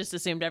so he just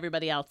assumed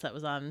everybody else that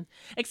was on,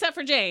 except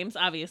for James,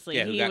 obviously.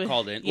 Yeah, who got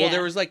called in. Yeah. Well,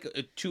 there was like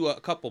a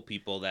couple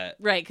people that...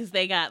 Right, because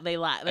they got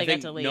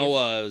to leave.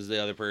 Noah was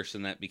the other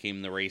person that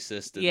became the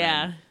racist and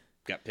then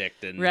got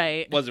picked and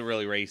wasn't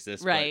really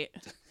racist. Right.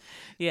 But...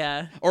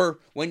 Yeah. Or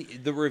when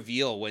the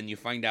reveal, when you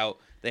find out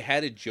they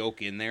had a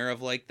joke in there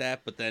of like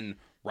that, but then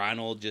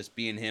Ronald just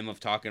being him of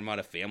talking about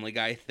a Family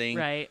Guy thing.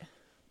 Right.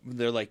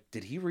 They're like,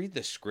 did he read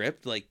the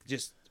script? Like,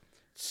 just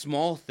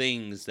small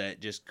things that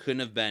just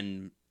couldn't have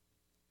been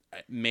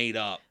made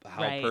up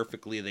how Right.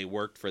 perfectly they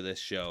worked for this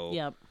show.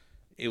 Yep.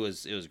 It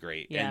was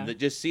great. Yeah. And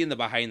just seeing the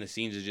behind the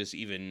scenes is just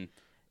even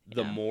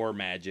the Yeah. more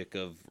magic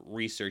of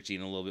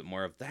researching a little bit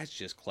more of that's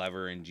just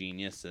clever and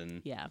genius.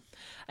 And Yeah.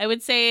 I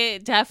would say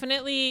it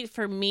definitely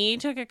for me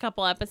took a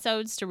couple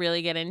episodes to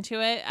really get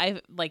into it.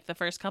 I like the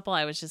first couple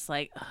I was just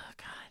like, oh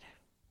God,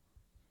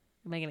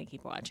 am I going to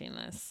keep watching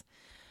this?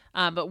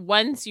 But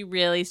once you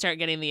really start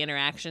getting the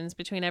interactions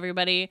between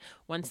everybody,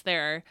 once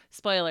there are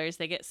spoilers,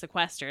 they get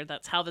sequestered.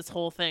 That's how this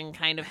whole thing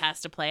kind of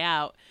has to play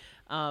out.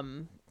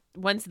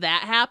 Once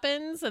that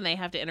happens and they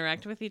have to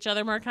interact with each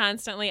other more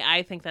constantly,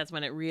 I think that's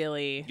when it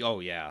really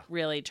oh yeah,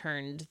 really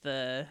turned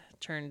the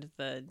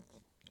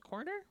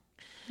corner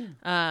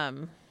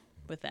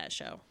with that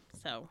show.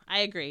 So I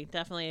agree,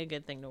 definitely a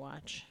good thing to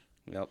watch.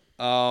 yep.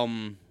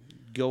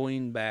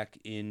 Going back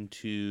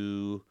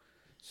into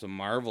some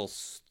Marvel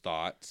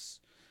thoughts.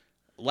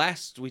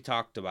 Last we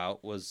talked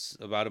about was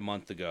about a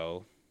month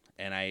ago,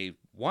 and I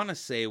want to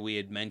say we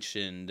had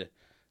mentioned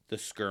the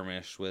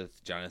skirmish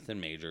with Jonathan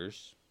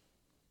Majors.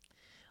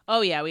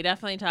 Oh yeah, we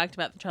definitely talked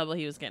about the trouble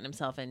he was getting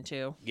himself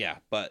into. Yeah,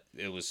 but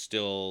it was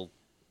still,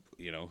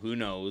 who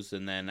knows?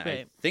 And then I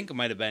Right. think it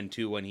might have been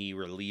too when he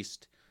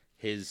released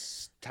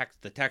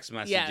the text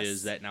messages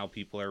Yes. that now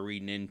people are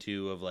reading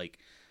into of like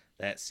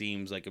that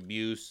seems like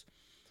abuse.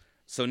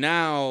 So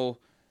now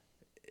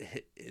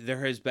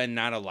there has been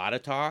not a lot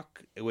of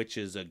talk, which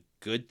is a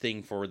good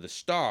thing for the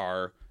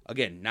Star.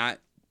 Again, not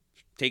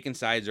taking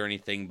sides or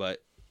anything,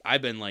 but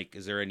I've been like,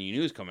 is there any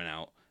news coming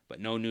out? But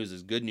no news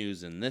is good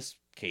news in this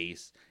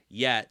case.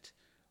 Yet,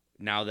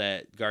 now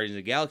that Guardians of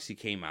the Galaxy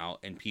came out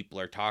and people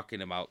are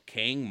talking about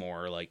Kang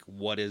more, like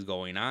what is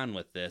going on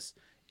with this,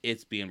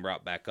 it's being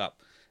brought back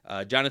up.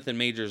 Jonathan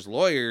Majors'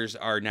 lawyers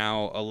are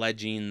now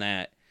alleging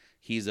that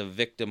he's a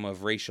victim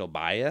of racial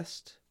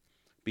bias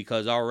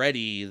because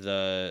already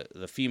the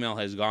female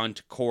has gone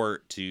to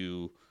court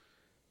to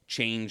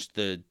change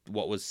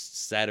what was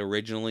said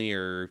originally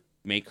or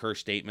make her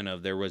statement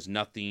of there was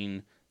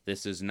nothing,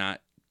 this is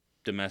not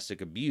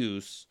domestic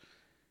abuse.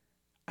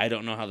 I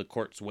don't know how the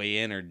courts weigh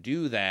in or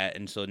do that,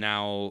 and so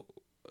now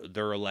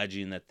they're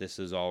alleging that this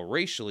is all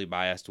racially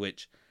biased,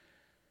 which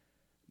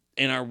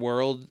in our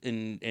world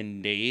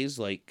in days,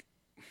 like,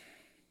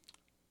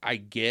 I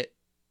get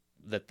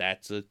that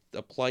that's a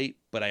plight,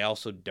 but I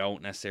also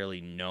don't necessarily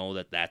know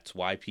that that's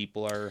why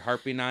people are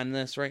harping on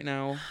this right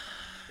now.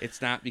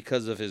 It's not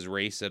because of his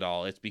race at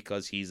all. It's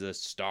because he's a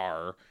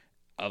star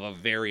of a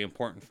very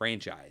important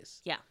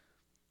franchise.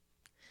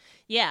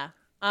 Yeah.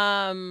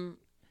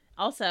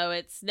 Also,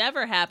 it's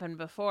never happened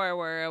before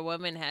where a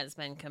woman has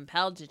been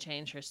compelled to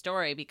change her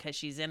story because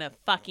she's in a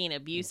fucking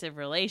abusive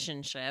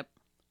relationship.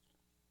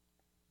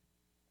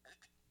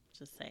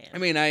 Just saying. I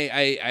mean, I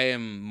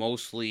am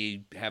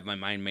mostly have my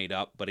mind made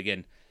up, but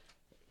again,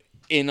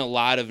 in a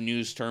lot of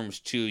news terms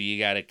too, you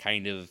got to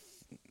kind of,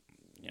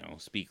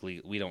 speak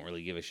legal. We don't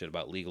really give a shit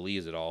about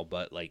legalese at all,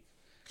 but like,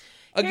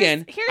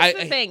 again, here's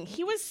the thing: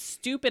 he was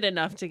stupid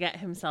enough to get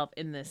himself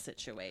in this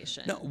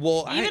situation. No,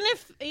 well,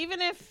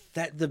 even if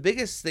that the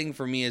biggest thing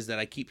for me is that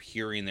I keep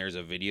hearing there's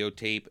a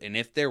videotape, and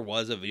if there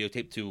was a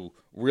videotape to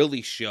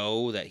really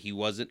show that he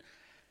wasn't,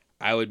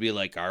 I would be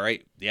like, all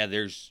right, yeah,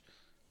 there's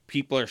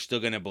people are still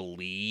gonna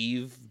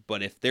believe,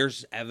 but if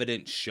there's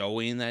evidence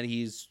showing that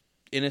he's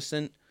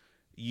innocent,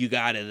 you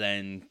gotta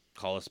then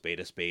call a spade,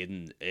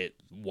 and it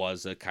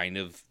was a kind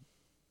of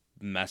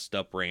messed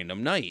up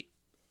random night.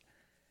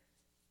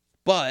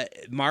 But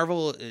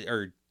Marvel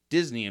or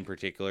Disney in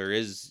particular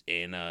is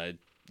in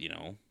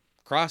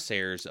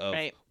crosshairs of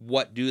Right.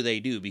 what do they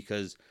do,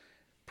 because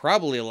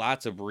probably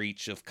lots of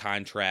breach of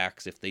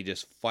contracts if they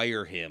just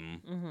fire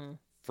him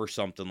for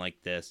something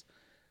like this.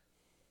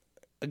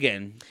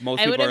 Again, most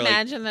I people would are like,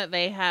 imagine that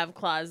they have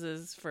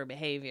clauses for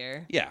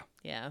behavior. yeah.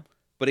 Yeah.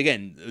 But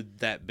again,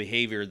 that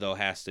behavior though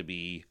has to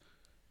be,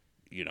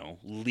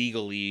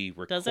 legally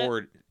Does it?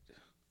 recorded.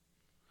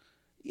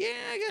 Yeah,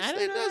 I guess I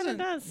don't it know that it doesn't.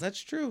 does. That's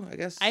true. I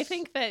guess I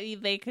think that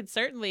they could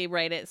certainly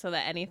write it so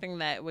that anything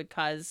that would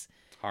cause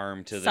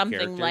harm to the something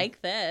character.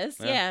 like this,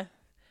 Yeah.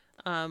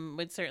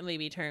 would certainly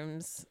be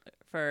terms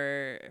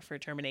for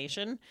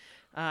termination.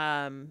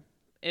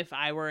 If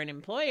I were an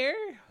employer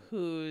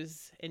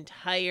whose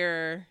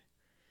entire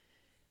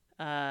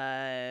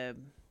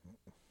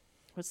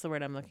what's the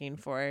word I'm looking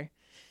for?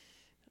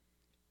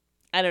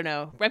 I don't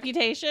know.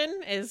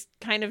 Reputation is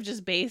kind of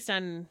just based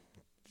on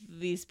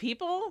these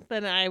people,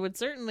 then I would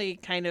certainly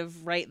kind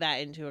of write that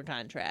into a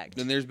contract.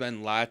 Then there's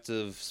been lots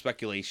of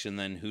speculation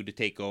then who to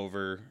take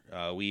over.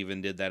 We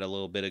even did that a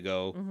little bit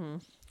ago. Mm-hmm.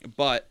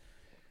 But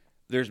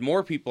there's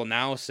more people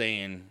now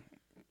saying,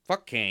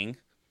 fuck Kang.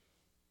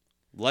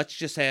 Let's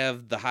just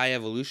have the High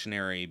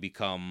Evolutionary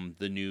become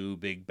the new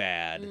big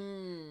bad.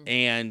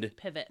 And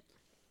Pivot.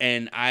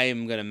 and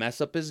I'm going to mess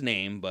up his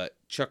name, but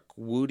Chuck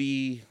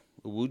Woody.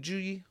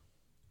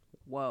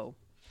 Whoa.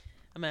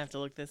 I'm going to have to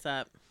look this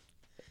up.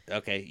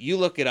 Okay, you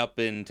look it up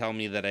and tell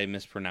me that I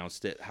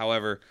mispronounced it.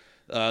 However,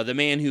 the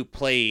man who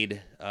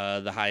played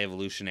the High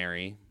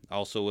Evolutionary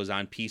also was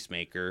on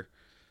Peacemaker.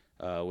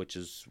 which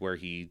is where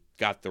he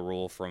got the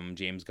role from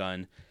James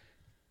Gunn.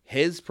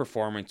 His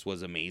performance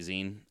was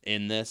amazing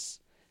in this.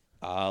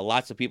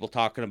 Lots of people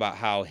talking about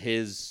how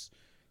his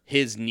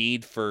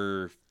need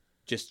for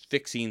just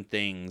fixing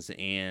things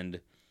and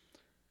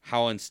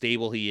how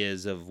unstable he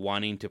is of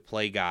wanting to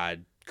play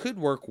God could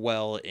work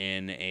well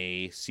in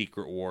a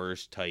Secret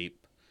Wars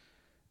type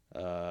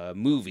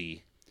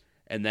movie.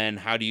 And then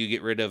how do you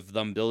get rid of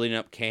them building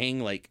up Kang?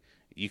 Like,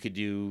 you could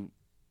do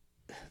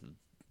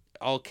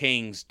all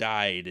Kangs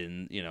died,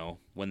 and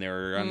when they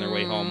were on their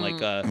way home,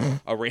 like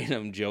a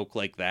random joke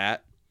like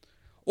that.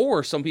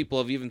 Or some people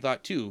have even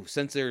thought too,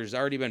 since there's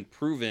already been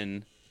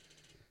proven.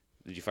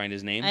 Did you find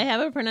his name? I have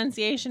a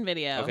pronunciation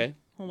video. Okay,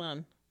 hold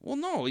on. Well,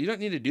 no, you don't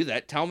need to do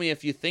that. Tell me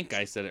if you think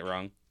I said it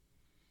wrong.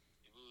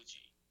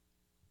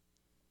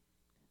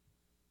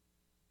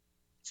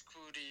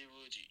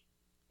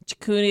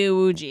 Chikuri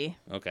Iwuji.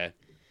 Okay,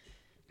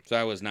 so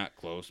I was not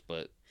close,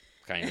 but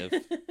kind of.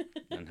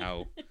 And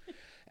how?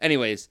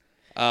 Anyways,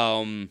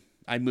 I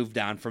moved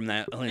on from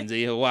that,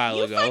 Lindsay, a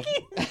while ago.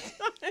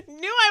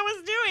 Knew I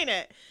was doing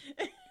it.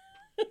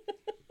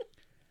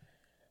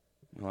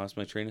 I lost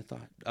my train of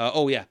thought.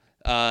 Oh yeah,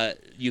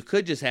 you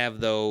could just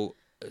have, though,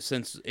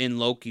 since in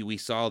Loki we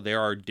saw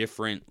there are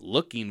different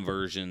looking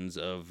versions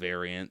of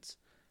variants,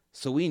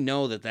 so we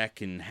know that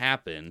can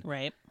happen.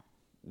 Right.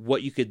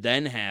 What you could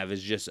then have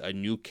is just a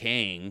new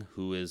Kang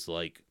who is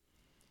like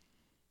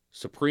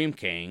Supreme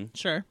Kang.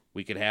 Sure.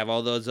 We could have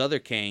all those other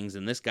Kangs,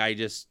 and this guy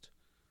just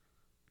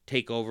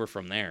take over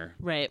from there.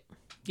 Right.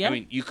 Yeah. I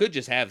mean, you could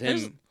just have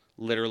him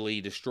literally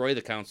destroy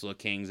the Council of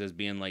Kings as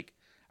being like,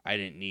 I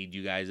didn't need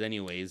you guys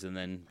anyways, and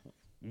then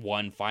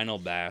one final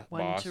boss.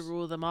 One to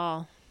rule them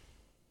all.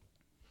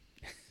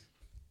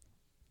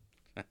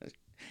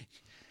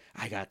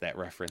 I got that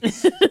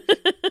reference.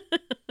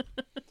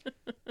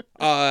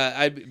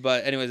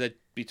 But anyways, I'd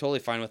be totally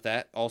fine with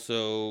that.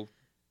 Also,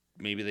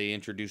 maybe they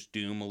introduce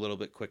Doom a little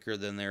bit quicker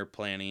than they're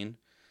planning.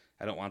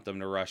 I don't want them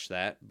to rush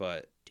that,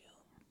 but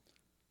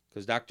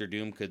because Doctor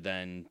Doom could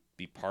then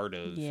be part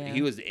of. Yeah.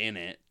 He was in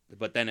it,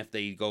 but then if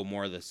they go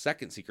more the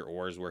second Secret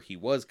Wars, where he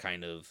was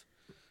kind of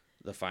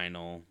the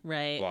final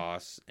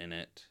boss in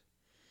it,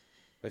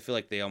 I feel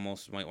like they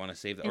almost might want to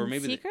save that. Or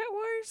maybe Secret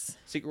Wars.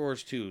 Secret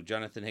Wars 2,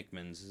 Jonathan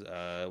Hickman's.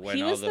 When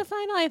he was the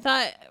final. I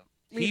thought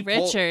Reed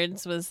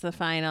Richards was the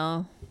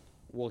final.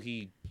 Well,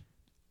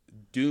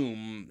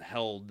 Doom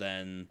held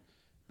then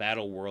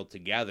Battle World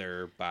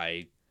together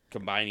by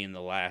combining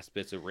the last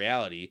bits of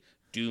reality.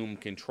 Doom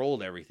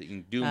controlled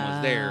everything. Doom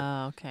was there.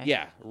 Okay.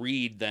 Yeah,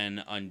 Reed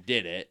then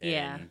undid it.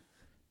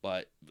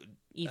 But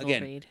Evil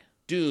again, Reed.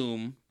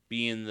 Doom,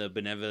 being the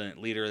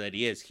benevolent leader that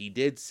he is, he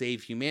did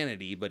save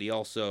humanity, but he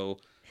also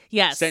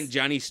sent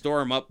Johnny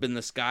Storm up in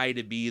the sky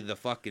to be the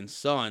fucking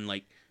sun.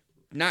 Like,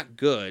 not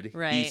good.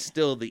 Right. He's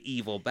still the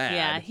evil bad.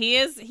 Yeah, he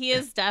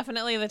is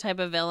definitely the type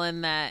of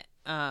villain that,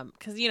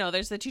 because,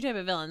 there's the two type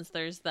of villains.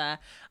 There's the,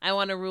 I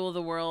want to rule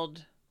the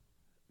world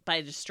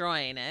by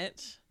destroying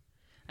it.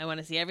 I want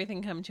to see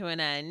everything come to an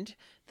end.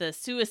 The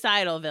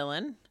suicidal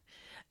villain.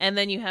 And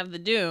then you have the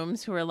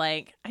Dooms who are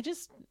like,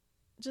 just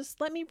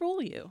let me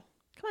rule you.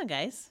 Come on,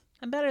 guys.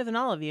 I'm better than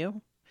all of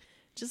you.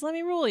 Just let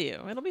me rule you.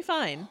 It'll be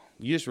fine.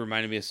 You just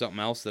reminded me of something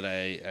else that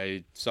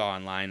I saw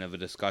online of a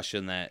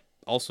discussion that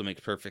also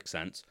makes perfect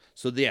sense.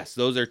 So yes,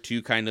 those are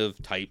two kind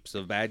of types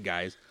of bad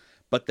guys.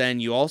 But then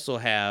you also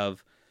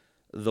have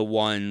the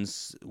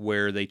ones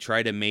where they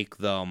try to make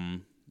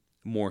them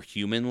more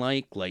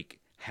human-like, like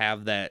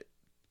have that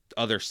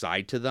other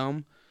side to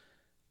them.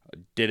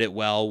 Did it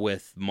well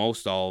with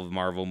most all of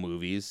Marvel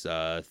movies,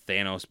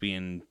 Thanos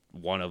being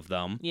one of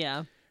them.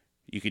 Yeah.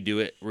 You could do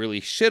it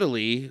really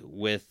shittily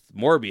with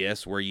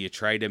Morbius, where you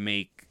try to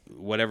make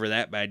whatever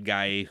that bad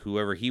guy,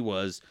 whoever he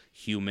was,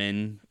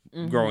 human,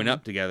 growing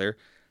up together.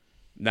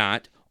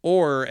 Not.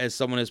 Or, as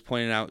someone has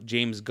pointed out,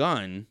 James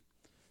Gunn,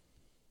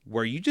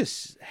 where you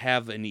just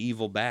have an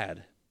evil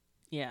bad.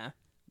 Yeah.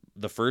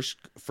 The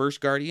first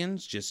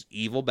Guardians, just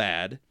evil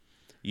bad.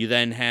 You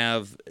then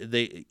have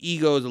the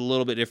ego is a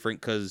little bit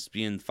different because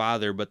being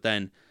father, but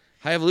then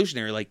High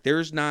Evolutionary, like,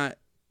 there's not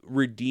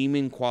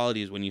redeeming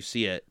qualities when you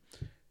see it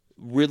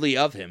really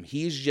of him.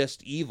 He's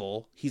just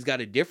evil. He's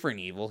got a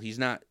different evil. He's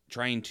not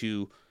trying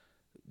to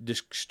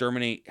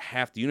exterminate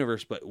half the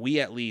universe, but we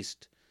at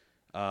least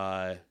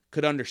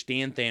could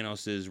understand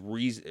Thanos's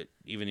reason,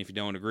 even if you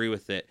don't agree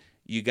with it.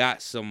 You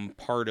got some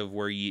part of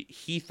where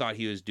he thought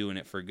he was doing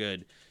it for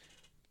good.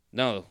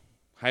 No,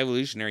 High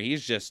Evolutionary,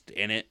 he's just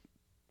in it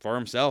for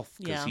himself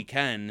because he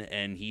can,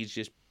 and he's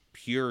just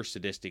pure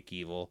sadistic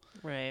evil.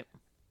 Right.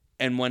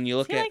 And when you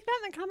look at like that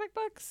in the comic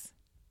books,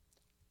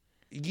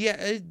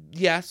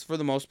 yes, for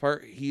the most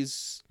part,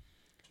 he's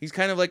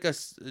kind of like a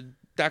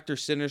Dr.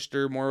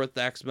 Sinister, more with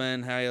the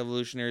X-Men. High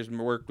Evolutionaries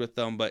worked with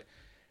them, but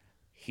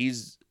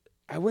it's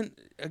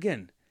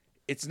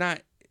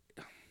not.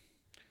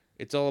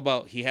 It's all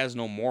about he has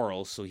no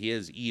morals, so he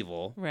is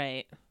evil.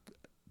 Right.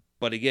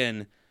 But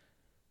again,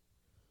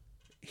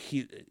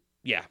 he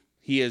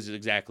is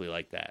exactly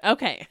like that.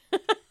 Okay.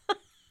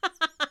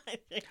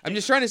 I'm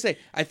just trying to say,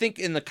 I think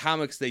in the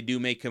comics they do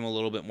make him a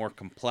little bit more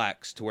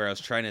complex to where I was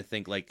trying to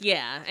think like,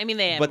 yeah, I mean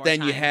they have but more then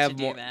time you have to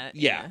do more, that.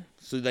 yeah.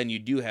 So then you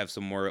do have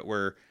some more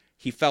where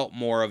he felt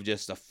more of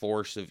just a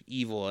force of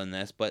evil in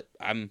this, but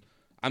I'm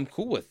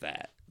cool with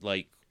that.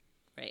 Like,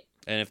 Right.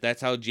 and if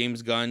that's how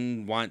James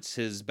Gunn wants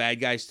his bad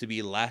guys to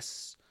be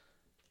less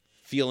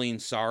feeling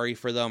sorry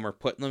for them or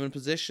putting them in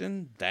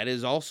position, that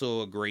is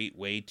also a great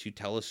way to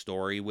tell a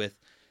story with,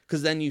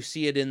 because then you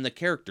see it in the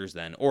characters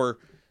then, or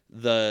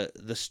the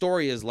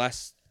story is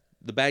less,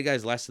 the bad guy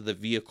is less of the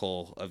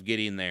vehicle of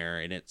getting there,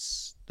 and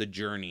it's the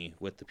journey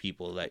with the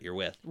people that you're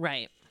with.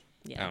 Right.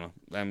 Yeah. I don't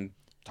know. I'm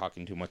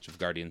talking too much of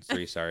Guardians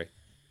 3, sorry.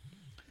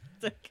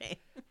 It's okay.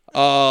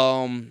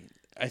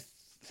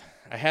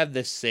 I have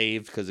this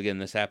saved because again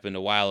this happened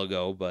a while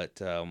ago, but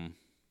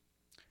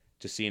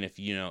just seeing if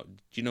do you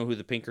know who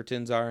the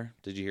Pinkertons are?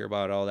 Did you hear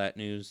about all that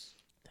news?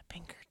 The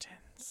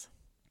Pinkertons.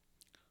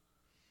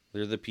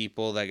 They're the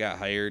people that got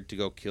hired to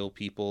go kill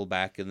people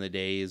back in the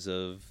days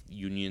of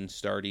union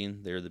starting.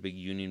 They're the big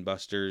union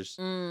busters.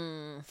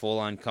 Full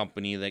on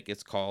company that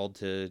gets called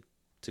to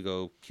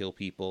go kill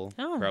people.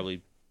 Oh.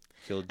 Probably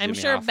killed Jimmy I'm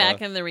sure Hoffa.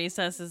 back in the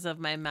recesses of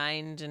my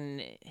mind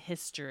and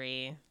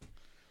history,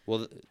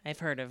 Well, I've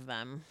heard of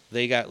them.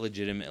 they got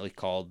legitimately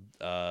called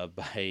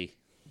by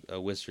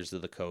Wizards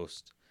of the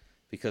Coast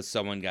because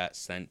someone got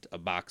sent a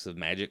box of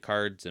magic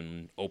cards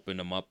and opened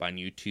them up on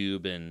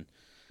YouTube, and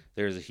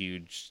there's a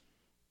huge,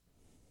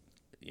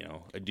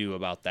 ado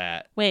about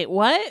that. Wait,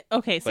 what?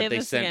 Okay, say But they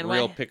this sent again.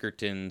 real What?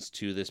 Pinkertons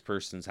to this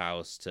person's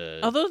house to.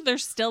 Although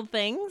there's still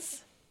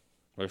things.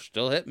 They're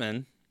still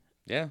hitmen.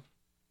 Yeah,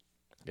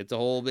 it's a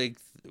whole big.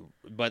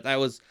 But that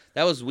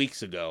was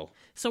weeks ago.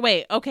 So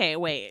wait.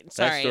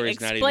 Sorry. story's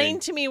not Explain even-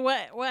 to me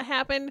what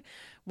happened.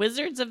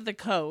 Wizards of the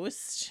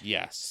Coast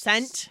Yes.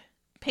 sent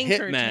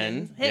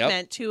Pinkerton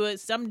Hitmen, to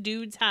some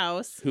dude's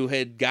house. Who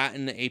had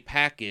gotten a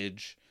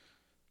package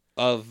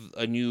of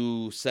a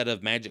new set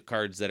of magic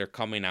cards that are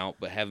coming out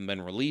but haven't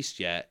been released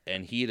yet,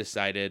 and he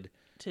decided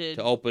to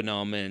open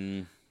them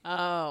and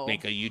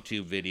make a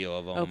YouTube video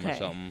of them or Okay.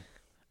 something.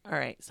 All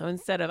right. So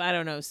instead of, I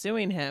don't know,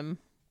 suing him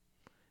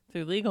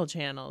through legal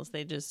channels,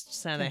 they just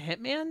sent a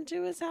hitman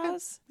to his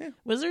house? Yeah.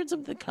 Wizards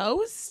of the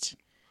Coast?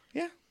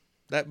 Yeah,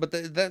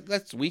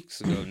 that's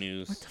weeks ago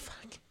news. What the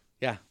fuck?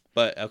 Yeah,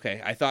 but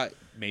okay, I thought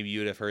maybe you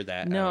would have heard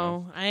that. I don't know.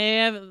 No, I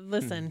have.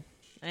 Listen,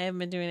 I haven't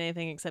been doing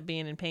anything except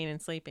being in pain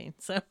and sleeping.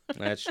 So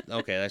That's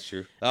okay. That's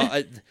true.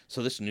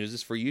 So this news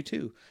is for you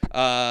too.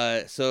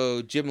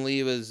 So Jim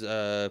Lee was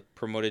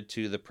promoted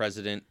to the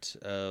president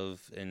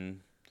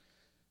and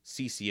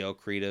CCO,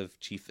 Creative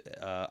Chief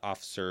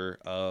Officer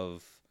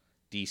of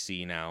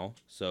DC now.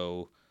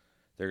 So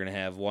they're gonna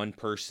have one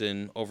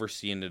person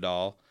overseeing it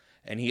all,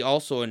 and he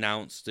also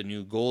announced a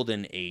new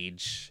Golden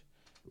Age,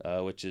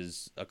 which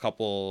is a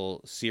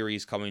couple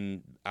series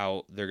coming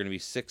out. They're gonna be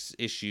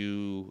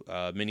 6-issue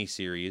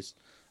miniseries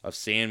of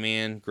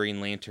Sandman,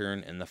 Green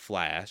Lantern, and The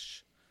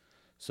Flash.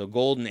 So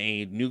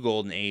new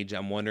Golden Age,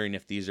 I'm wondering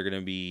if these are going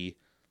to be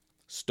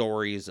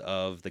stories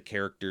of the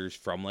characters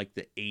from like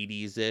the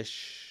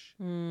 80s-ish,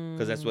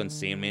 because that's when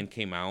Sandman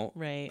came out.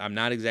 right. I'm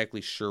not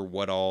exactly sure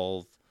what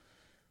all,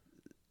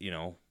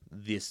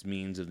 this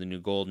means of the new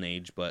Golden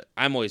Age, but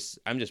I'm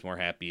just more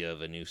happy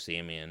of a new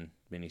Sandman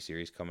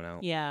miniseries coming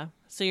out. Yeah.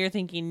 So you're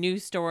thinking new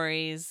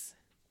stories,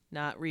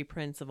 not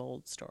reprints of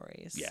old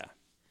stories. Yeah.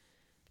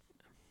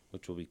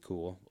 Which will be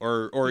cool.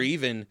 Or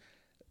even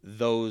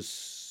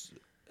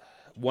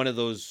one of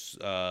those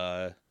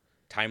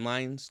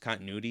timelines,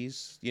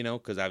 continuities,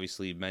 because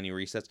obviously many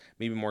resets,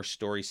 maybe more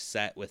stories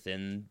set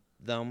within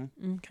them.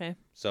 Okay.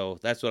 So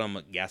that's what I'm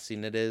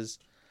guessing it is.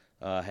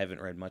 I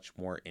haven't read much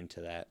more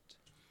into that.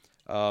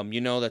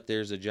 That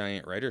there's a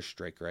giant writer's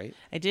strike, right?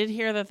 I did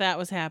hear that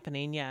was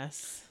happening,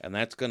 yes. And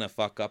that's going to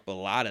fuck up a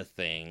lot of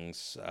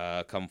things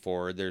come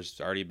forward. There's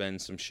already been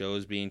some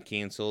shows being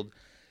canceled.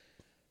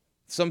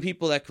 Some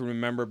people that can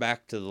remember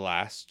back to the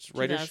last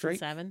writer's strike,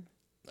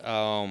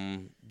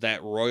 2007?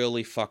 that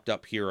royally fucked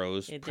up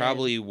Heroes, It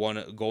probably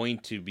going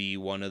to be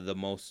one of the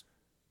most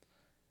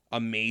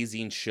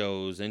amazing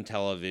shows in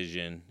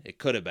television. It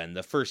could have been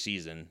the first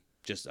season,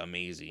 just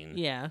amazing.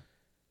 Yeah.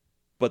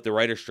 But the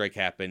writer's strike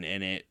happened,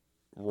 and it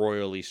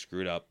royally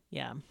screwed up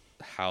Yeah.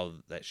 how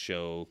that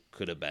show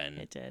could have been.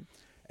 It did.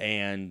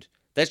 And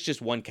that's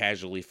just one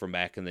casualty from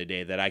back in the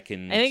day that I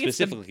can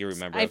specifically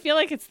remember. I feel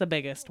like it's the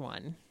biggest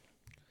one.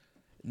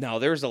 No,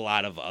 there's a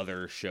lot of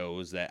other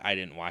shows that I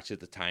didn't watch at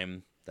the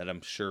time that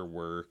I'm sure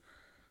were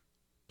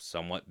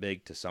somewhat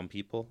big to some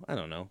people. I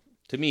don't know.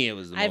 To me, it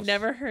was I've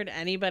never heard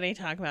anybody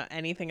talk about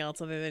anything else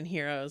other than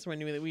Heroes when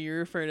we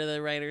refer to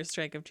the writer's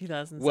strike of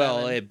 2007.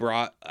 Well, it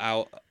brought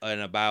out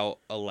and about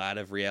a lot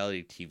of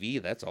reality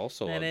TV. That's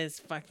also that is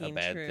fucking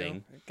bad true.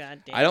 thing.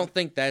 God damn. I don't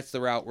think that's the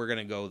route we're going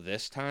to go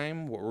this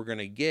time. What we're going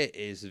to get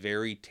is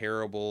very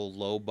terrible,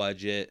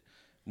 low-budget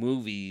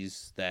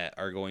movies that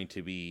are going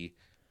to be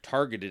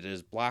targeted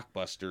as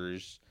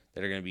blockbusters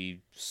that are going to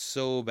be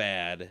so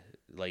bad,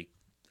 like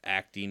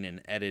acting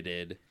and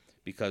edited,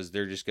 because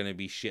they're just going to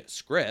be shit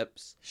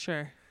scripts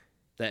Sure.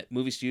 that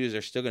movie studios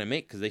are still going to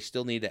make because they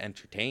still need to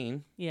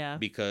entertain. Yeah.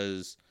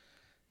 Because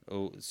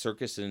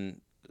circus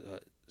and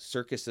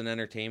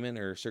entertainment,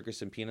 or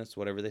circus and peanuts,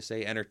 whatever they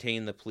say,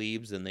 entertain the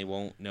plebes, and they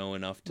won't know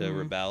enough to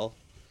rebel.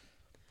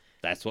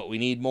 That's what we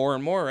need more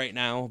and more right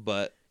now.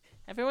 But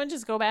everyone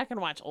just go back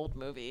and watch old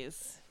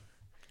movies.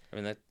 I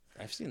mean, that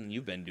I've seen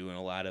you've been doing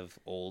a lot of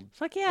old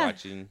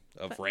watching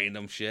of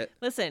random shit.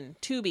 Listen,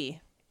 Tubi,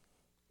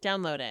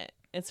 download it.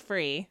 It's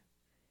free.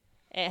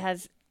 It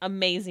has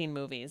amazing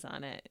movies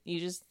on it.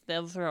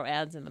 They'll throw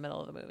ads in the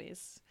middle of the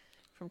movies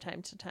from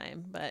time to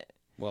time, but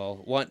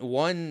well,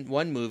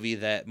 one movie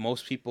that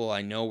most people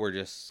I know were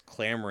just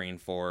clamoring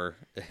for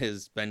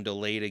has been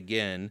delayed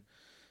again.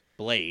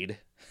 Blade.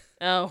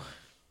 Oh.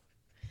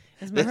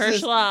 Is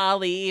Mahershala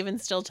Ali even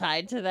still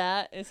tied to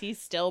that? Is he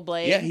still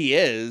Blade? Yeah, he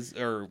is,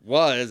 or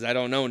was. I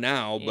don't know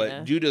now,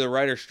 but due to the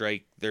writer's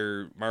strike,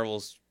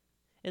 Marvel's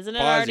Isn't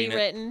it already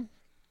written?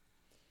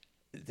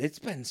 It's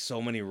been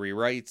so many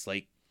rewrites.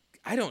 Like,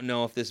 I don't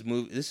know if this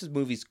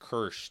movie's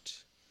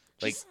cursed.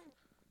 Like,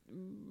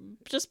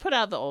 just put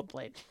out the old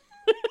Blade.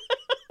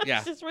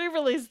 Yeah, just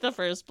re-release the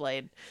first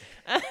Blade.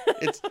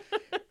 It's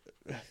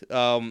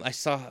I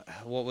saw,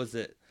 what was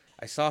it?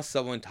 I saw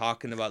someone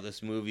talking about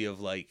this movie of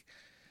like,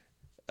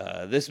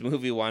 this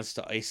movie wants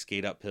to ice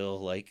skate uphill.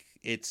 Like,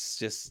 it's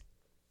just,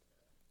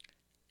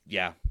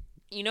 yeah.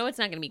 You know it's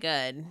not going to be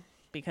good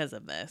because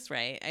of this,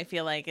 right? I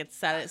feel like it's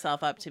set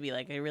itself up to be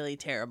like a really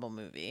terrible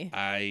movie.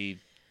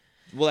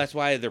 Well, that's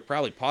why they're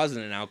probably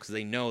pausing it now, because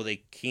they know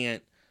they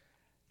can't.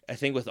 I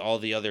think with all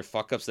the other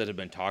fuck-ups that have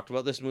been talked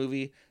about this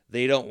movie,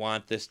 they don't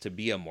want this to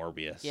be a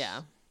Morbius.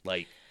 Yeah.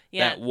 Like,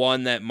 that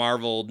one that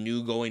Marvel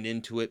knew going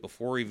into it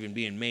before even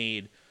being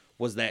made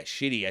was that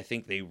shitty. I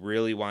think they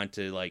really want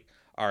to, like,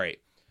 all right,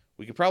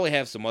 we could probably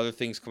have some other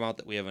things come out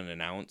that we haven't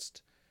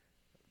announced.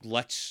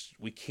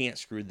 We can't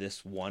screw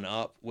this one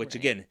up, which,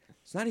 again,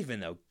 it's not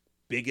even the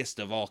biggest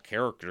of all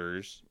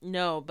characters.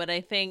 No, but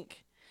I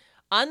think,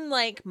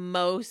 unlike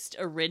most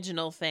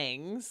original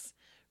things,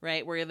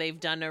 right, where they've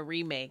done a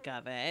remake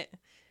of it,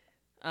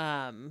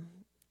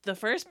 the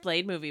first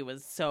Blade movie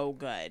was so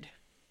good.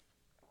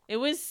 It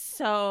was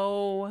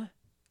so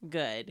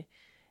good.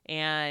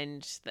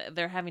 And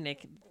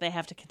they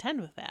have to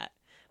contend with that.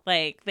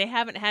 Like, they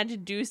haven't had to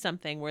do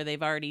something where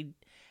they've already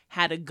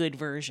had a good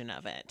version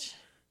of it.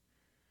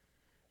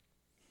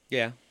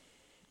 Yeah.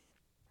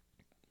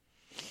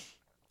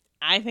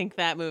 I think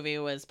that movie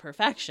was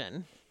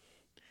perfection.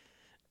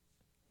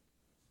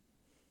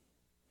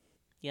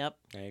 Yep.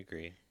 I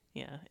agree.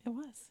 Yeah, it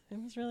was.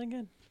 It was really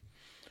good.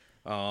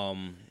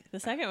 The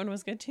second one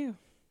was good too.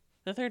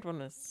 The third one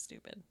was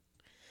stupid.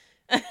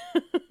 Yeah.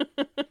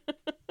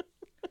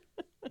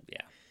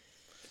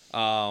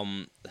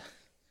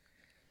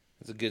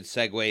 That's a good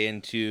segue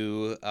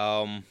into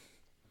a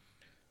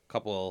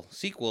couple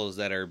sequels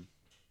that are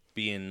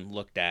being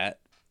looked at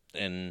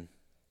and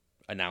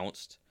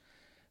announced.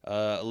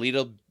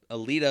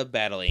 Alita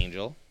Battle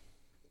Angel.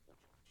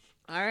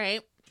 All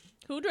right.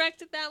 Who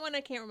directed that one?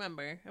 I can't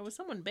remember. It was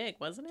someone big,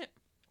 wasn't it?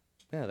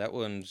 Yeah, that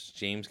one's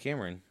James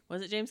Cameron.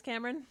 Was it James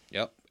Cameron?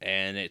 Yep.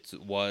 And it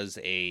was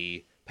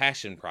a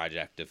passion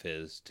project of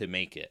his to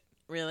make it.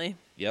 Really?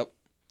 Yep.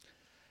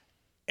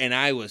 And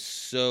I was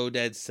so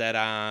dead set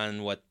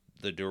on what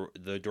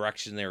the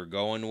direction they were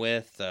going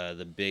with,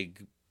 the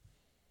big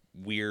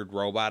weird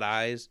robot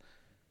eyes.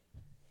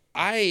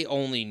 I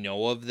only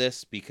know of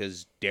this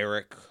because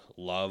Derek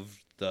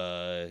loved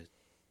the...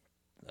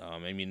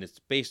 it's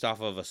based off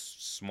of a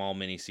small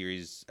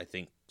miniseries, I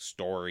think,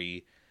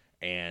 story,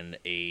 and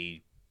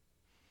a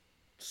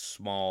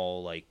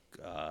small,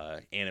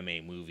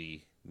 anime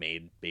movie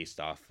made based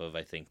off of,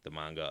 I think, the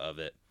manga of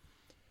it.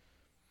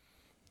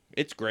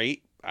 It's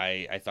great.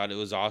 I thought it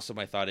was awesome.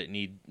 I thought it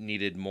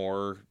needed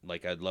more.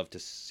 Like, I'd love to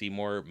see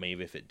more,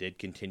 maybe if it did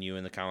continue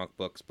in the comic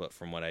books, but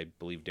from what I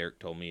believe Derek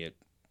told me, it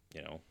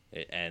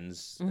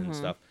ends and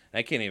stuff. And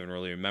I can't even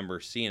really remember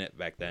seeing it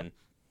back then.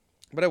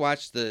 But I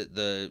watched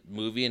the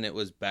movie, and it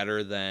was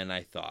better than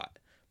I thought.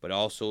 But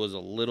also was a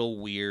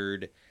little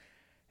weird,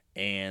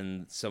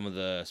 and some of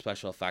the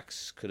special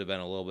effects could have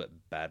been a little bit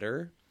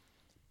better.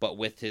 But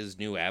with his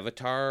new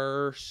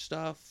Avatar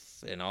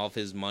stuff and all of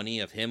his money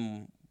of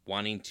him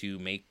wanting to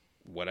make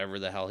whatever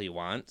the hell he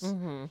wants,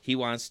 he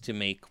wants to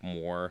make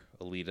more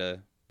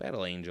Alita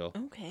Battle Angel.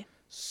 Okay.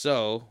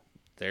 So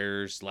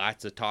there's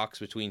lots of talks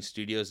between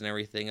studios and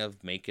everything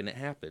of making it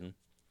happen.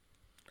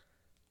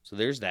 So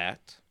there's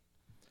that.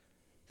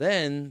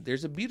 Then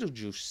there's a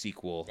Beetlejuice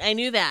sequel. I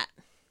knew that.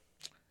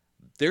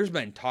 There's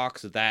been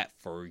talks of that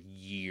for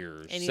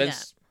years,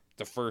 since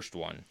the first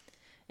one.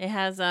 It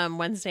has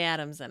Wednesday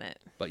Addams in it.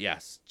 But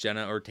yes,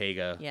 Jenna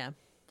Ortega. Yeah.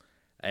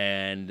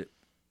 And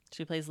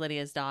she plays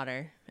Lydia's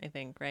daughter, I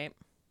think, right?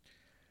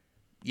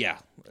 Yeah.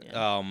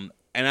 And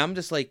I'm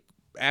just like,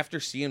 after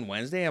seeing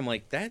Wednesday, I'm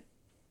like, that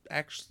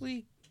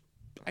actually,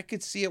 I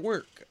could see it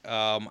work.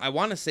 I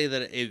want to say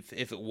that if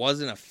it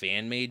wasn't a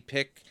fan-made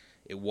pick,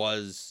 it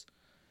was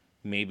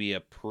maybe a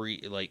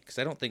because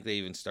I don't think they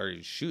even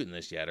started shooting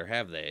this yet, or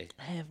have they?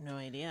 I have no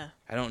idea.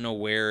 I don't know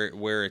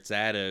where it's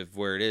at, of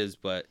where it is,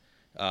 but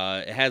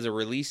It has a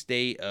release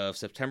date of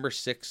September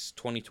 6,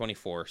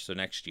 2024, so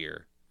next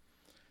year.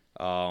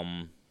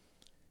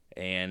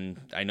 And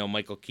I know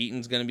Michael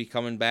Keaton's going to be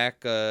coming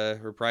back,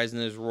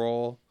 reprising his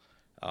role.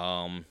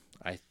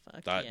 I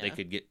thought they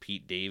could get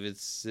Pete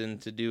Davidson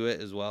to do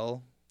it as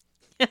well.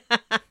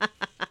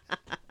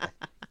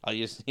 I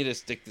just need to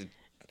stick the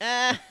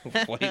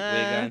white wig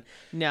on.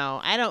 No,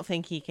 I don't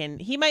think he can.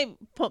 He might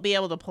be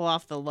able to pull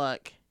off the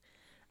look.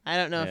 I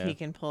don't know if he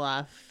can pull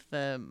off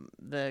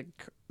the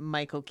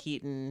Michael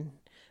Keaton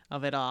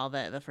of it all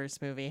that the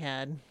first movie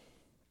had.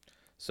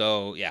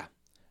 So, yeah.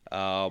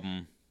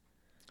 I'm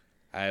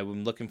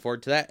looking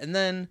forward to that. And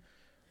then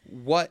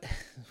what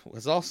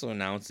was also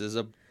announced is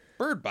a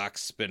Bird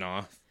Box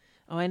spinoff.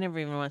 Oh, I never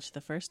even watched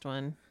the first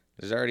one.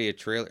 There's already a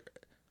trailer.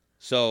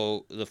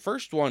 So the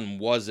first one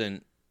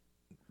wasn't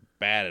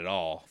bad at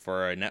all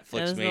for a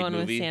Netflix made one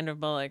movie. With Sandra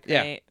Bullock,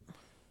 yeah. Right?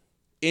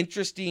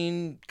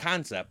 Interesting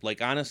concept.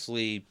 Like,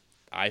 honestly,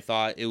 I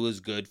thought it was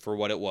good for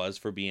what it was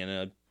for being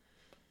a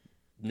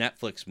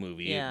Netflix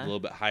movie. Yeah. A little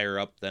bit higher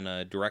up than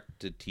a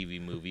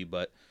direct-to-TV movie,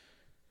 but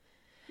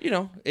you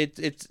know,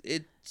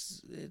 it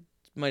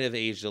might have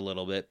aged a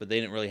little bit, but they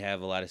didn't really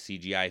have a lot of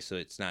CGI, so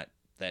it's not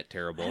that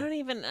terrible. I don't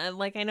even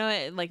I know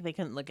it, like they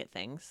couldn't look at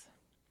things,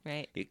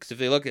 right? Because if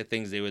they look at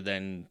things, they would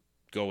then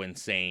go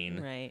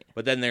insane. Right.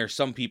 But then there's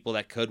some people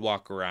that could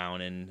walk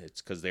around, and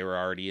it's because they were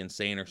already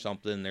insane or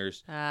something.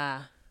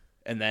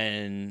 And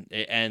then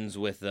it ends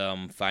with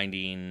them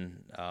finding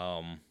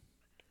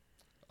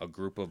a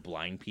group of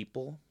blind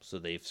people, so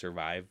they've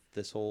survived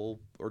this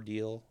whole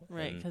ordeal.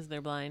 Right, because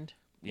they're blind.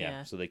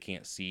 Yeah, so they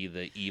can't see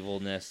the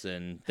evilness,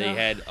 and they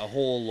had a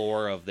whole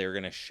lore of they're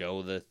going to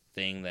show the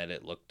thing that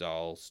it looked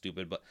all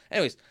stupid. But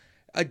anyways,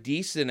 a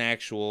decent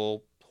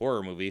actual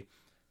horror movie.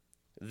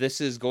 This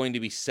is going to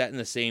be set in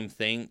the same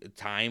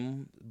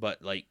time,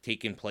 but like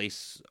taking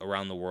place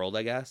around the world,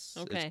 I guess.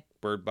 Okay. It's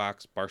Bird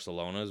Box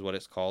Barcelona is what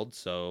it's called,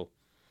 so...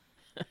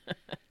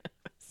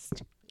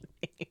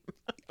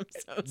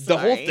 I'm so the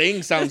whole sorry.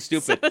 thing sounds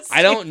stupid. So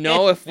I don't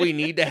know if we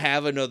need to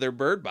have another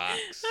Bird Box.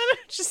 I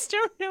just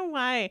don't know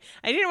why.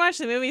 I didn't watch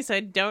the movie, so I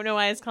don't know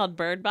why it's called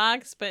Bird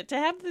Box. But to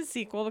have the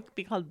sequel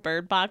be called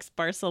Bird Box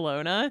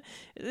Barcelona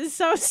is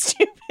so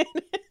stupid.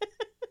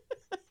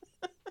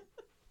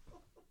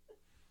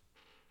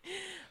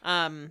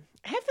 I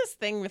have this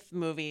thing with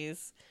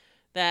movies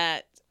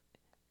that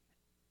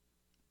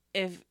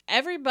if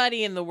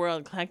everybody in the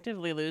world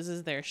collectively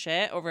loses their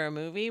shit over a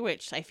movie,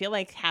 which I feel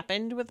like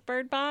happened with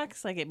Bird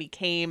Box, like it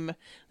became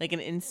like an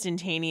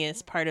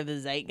instantaneous part of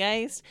the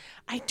zeitgeist,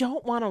 I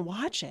don't want to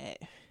watch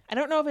it. I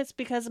don't know if it's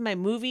because of my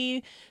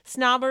movie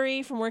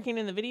snobbery from working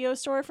in the video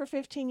store for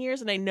 15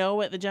 years, and I know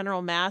what the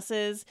general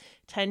masses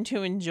tend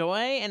to enjoy,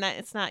 and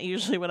it's not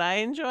usually what I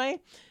enjoy,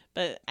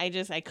 but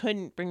I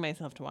couldn't bring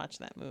myself to watch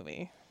that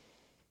movie.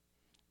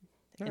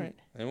 All right.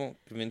 I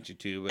won't convince you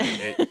to,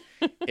 but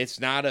it's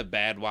not a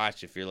bad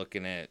watch if you're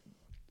looking at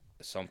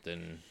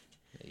something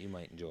that you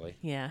might enjoy.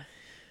 Yeah.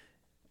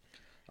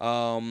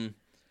 So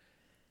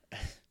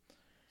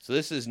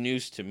this is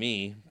news to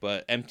me,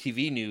 but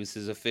MTV News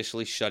is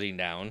officially shutting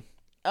down.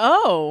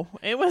 Oh,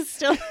 it was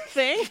still a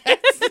thing?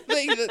 That's the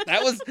thing.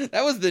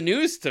 That was the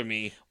news to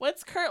me.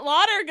 What's Kurt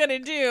Lauder gonna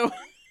do?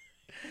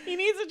 He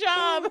needs a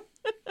job.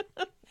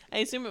 I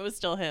assume it was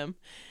still him.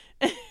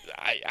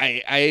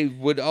 I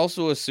would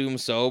also assume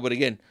so, but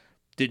again,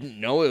 didn't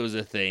know it was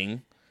a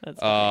thing. That's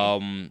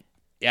funny.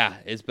 Yeah,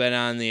 it's been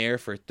on the air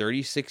for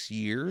 36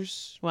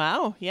 years.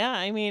 Wow. Yeah,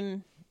 I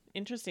mean,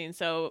 interesting.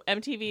 So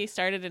MTV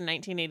started in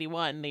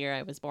 1981, the year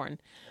I was born,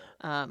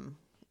 or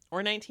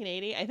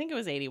 1980. I think it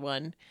was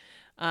 81.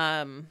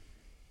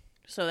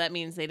 So that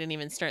means they didn't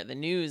even start the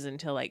news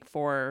until like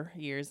 4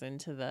 years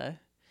into the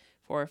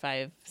 4 or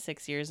 5,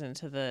 6 years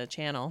into the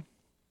channel.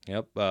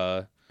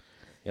 Yep.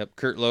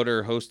 Kurt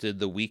Loder hosted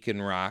the Week in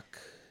Rock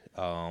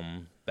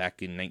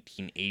back in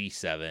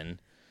 1987.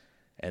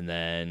 And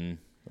then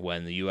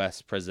when the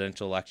U.S.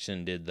 presidential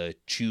election did the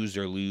Choose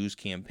or Lose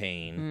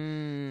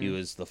campaign, he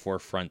was the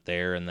forefront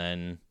there. And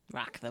then...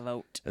 Rock the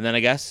vote. And then I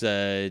guess,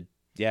 Paramount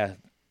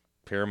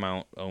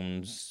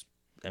owns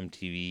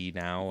MTV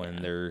now,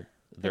 and they're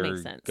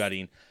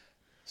gutting.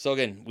 So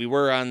again, we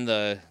were on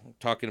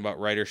talking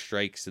about writer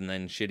strikes and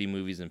then shitty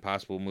movies and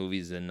possible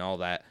movies and all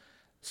that.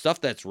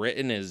 Stuff that's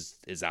written is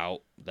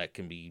out that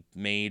can be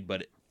made,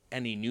 but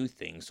any new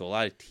thing. So a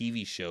lot of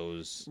TV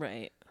shows,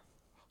 right,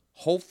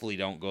 hopefully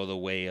don't go the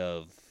way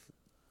of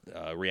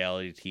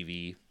reality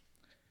TV,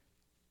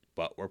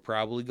 but we're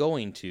probably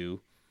going to.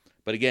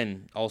 But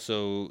again,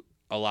 also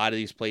a lot of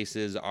these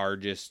places are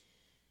just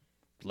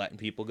letting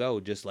people go,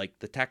 just like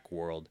the tech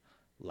world.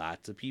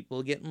 Lots of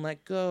people getting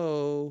let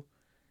go.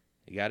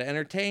 You got to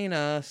entertain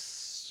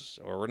us,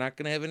 or we're not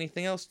going to have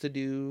anything else to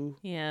do.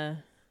 Yeah.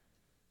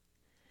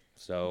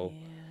 So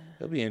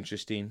it'll be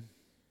interesting.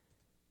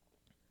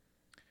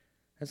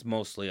 That's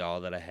mostly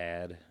all that I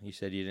had. You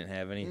said you didn't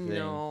have anything?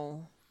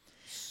 No.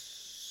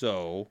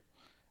 So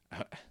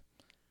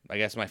I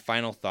guess my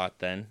final thought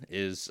then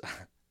is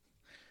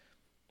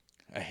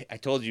I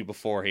told you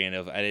beforehand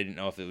I didn't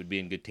know if it would be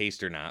in good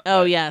taste or not.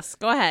 Oh, yes.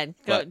 Go ahead.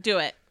 Do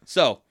it.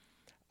 So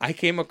I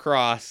came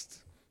across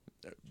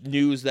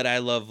news that I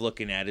love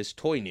looking at is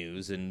toy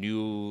news and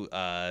new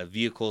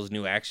vehicles,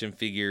 new action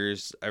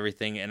figures,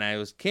 everything. And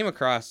I came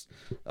across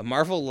a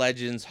Marvel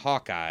Legends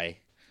Hawkeye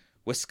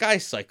with Sky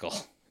Cycle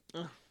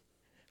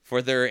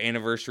for their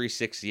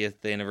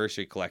 60th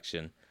anniversary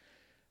collection.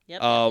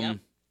 Yep. And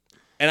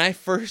I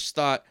first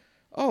thought,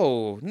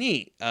 oh,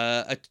 neat.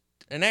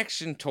 An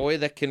action toy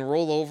that can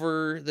roll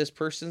over this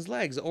person's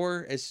legs.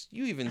 Or, as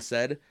you even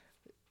said,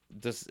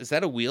 is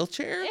that a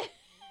wheelchair?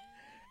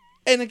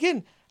 And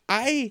again,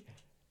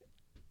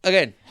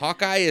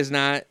 Hawkeye is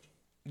not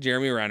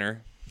Jeremy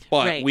Renner,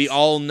 but Right. we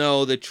all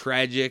know the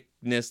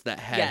tragicness that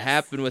had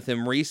happened with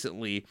him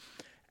recently.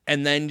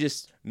 And then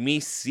just me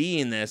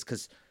seeing this,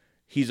 because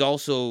he's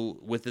also,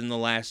 within the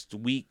last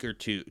week or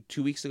 2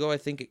 weeks ago, I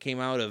think it came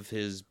out of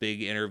his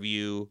big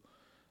interview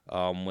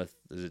with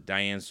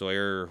Diane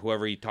Sawyer or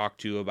whoever he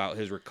talked to about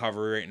his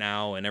recovery right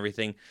now and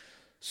everything.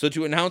 So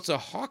to announce a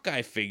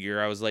Hawkeye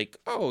figure, I was like,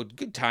 oh,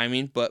 good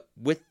timing. But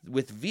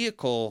with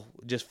vehicle,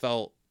 just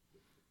felt,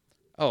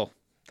 oh,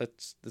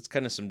 that's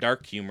kind of some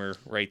dark humor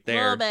right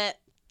there. A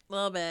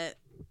little bit.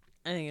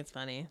 I think it's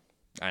funny.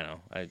 I know.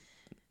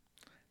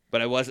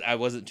 But I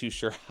wasn't too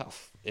sure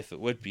if it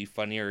would be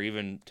funny or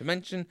even to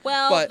mention.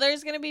 Well,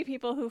 there's going to be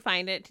people who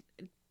find it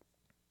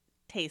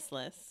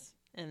tasteless.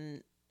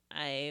 And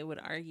I would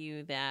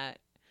argue that,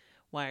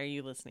 why are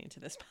you listening to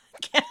this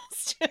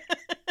podcast?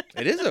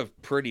 It is a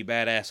pretty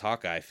badass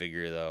Hawkeye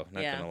figure, though.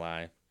 Not Yeah. going to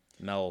lie.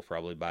 Mel will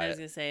probably buy I was it.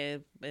 going to say,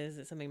 is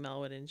it something Mel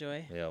would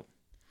enjoy? Yep.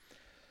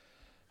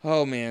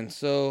 Oh, man.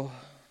 So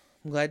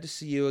I'm glad to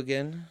see you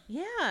again.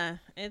 Yeah,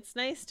 it's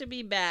nice to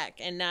be back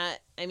and not.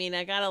 I mean,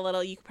 I got a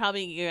little.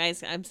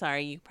 I'm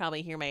sorry. You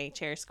probably hear my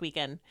chair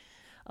squeaking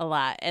a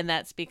lot, and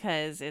that's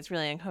because it's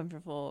really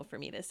uncomfortable for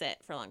me to sit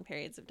for long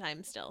periods of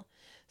time still.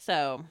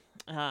 So,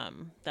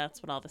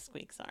 that's what all the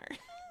squeaks are.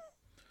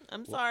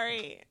 I'm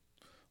sorry.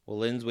 Well,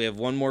 Linz, we have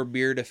one more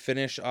beer to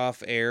finish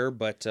off air,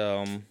 but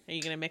Are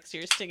you gonna mix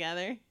yours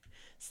together?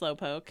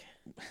 Slowpoke.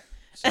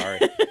 sorry.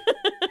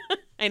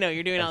 I know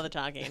you're doing all the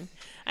talking.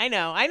 I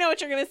know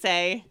what you're gonna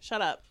say.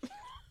 Shut up.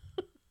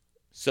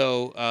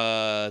 So,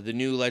 the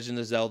new Legend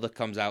of Zelda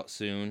comes out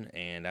soon,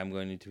 and I'm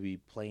going to be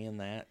playing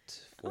that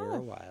for a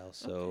while.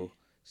 So,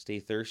 stay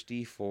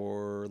thirsty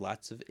for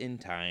lots of in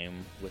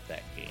time with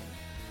that game.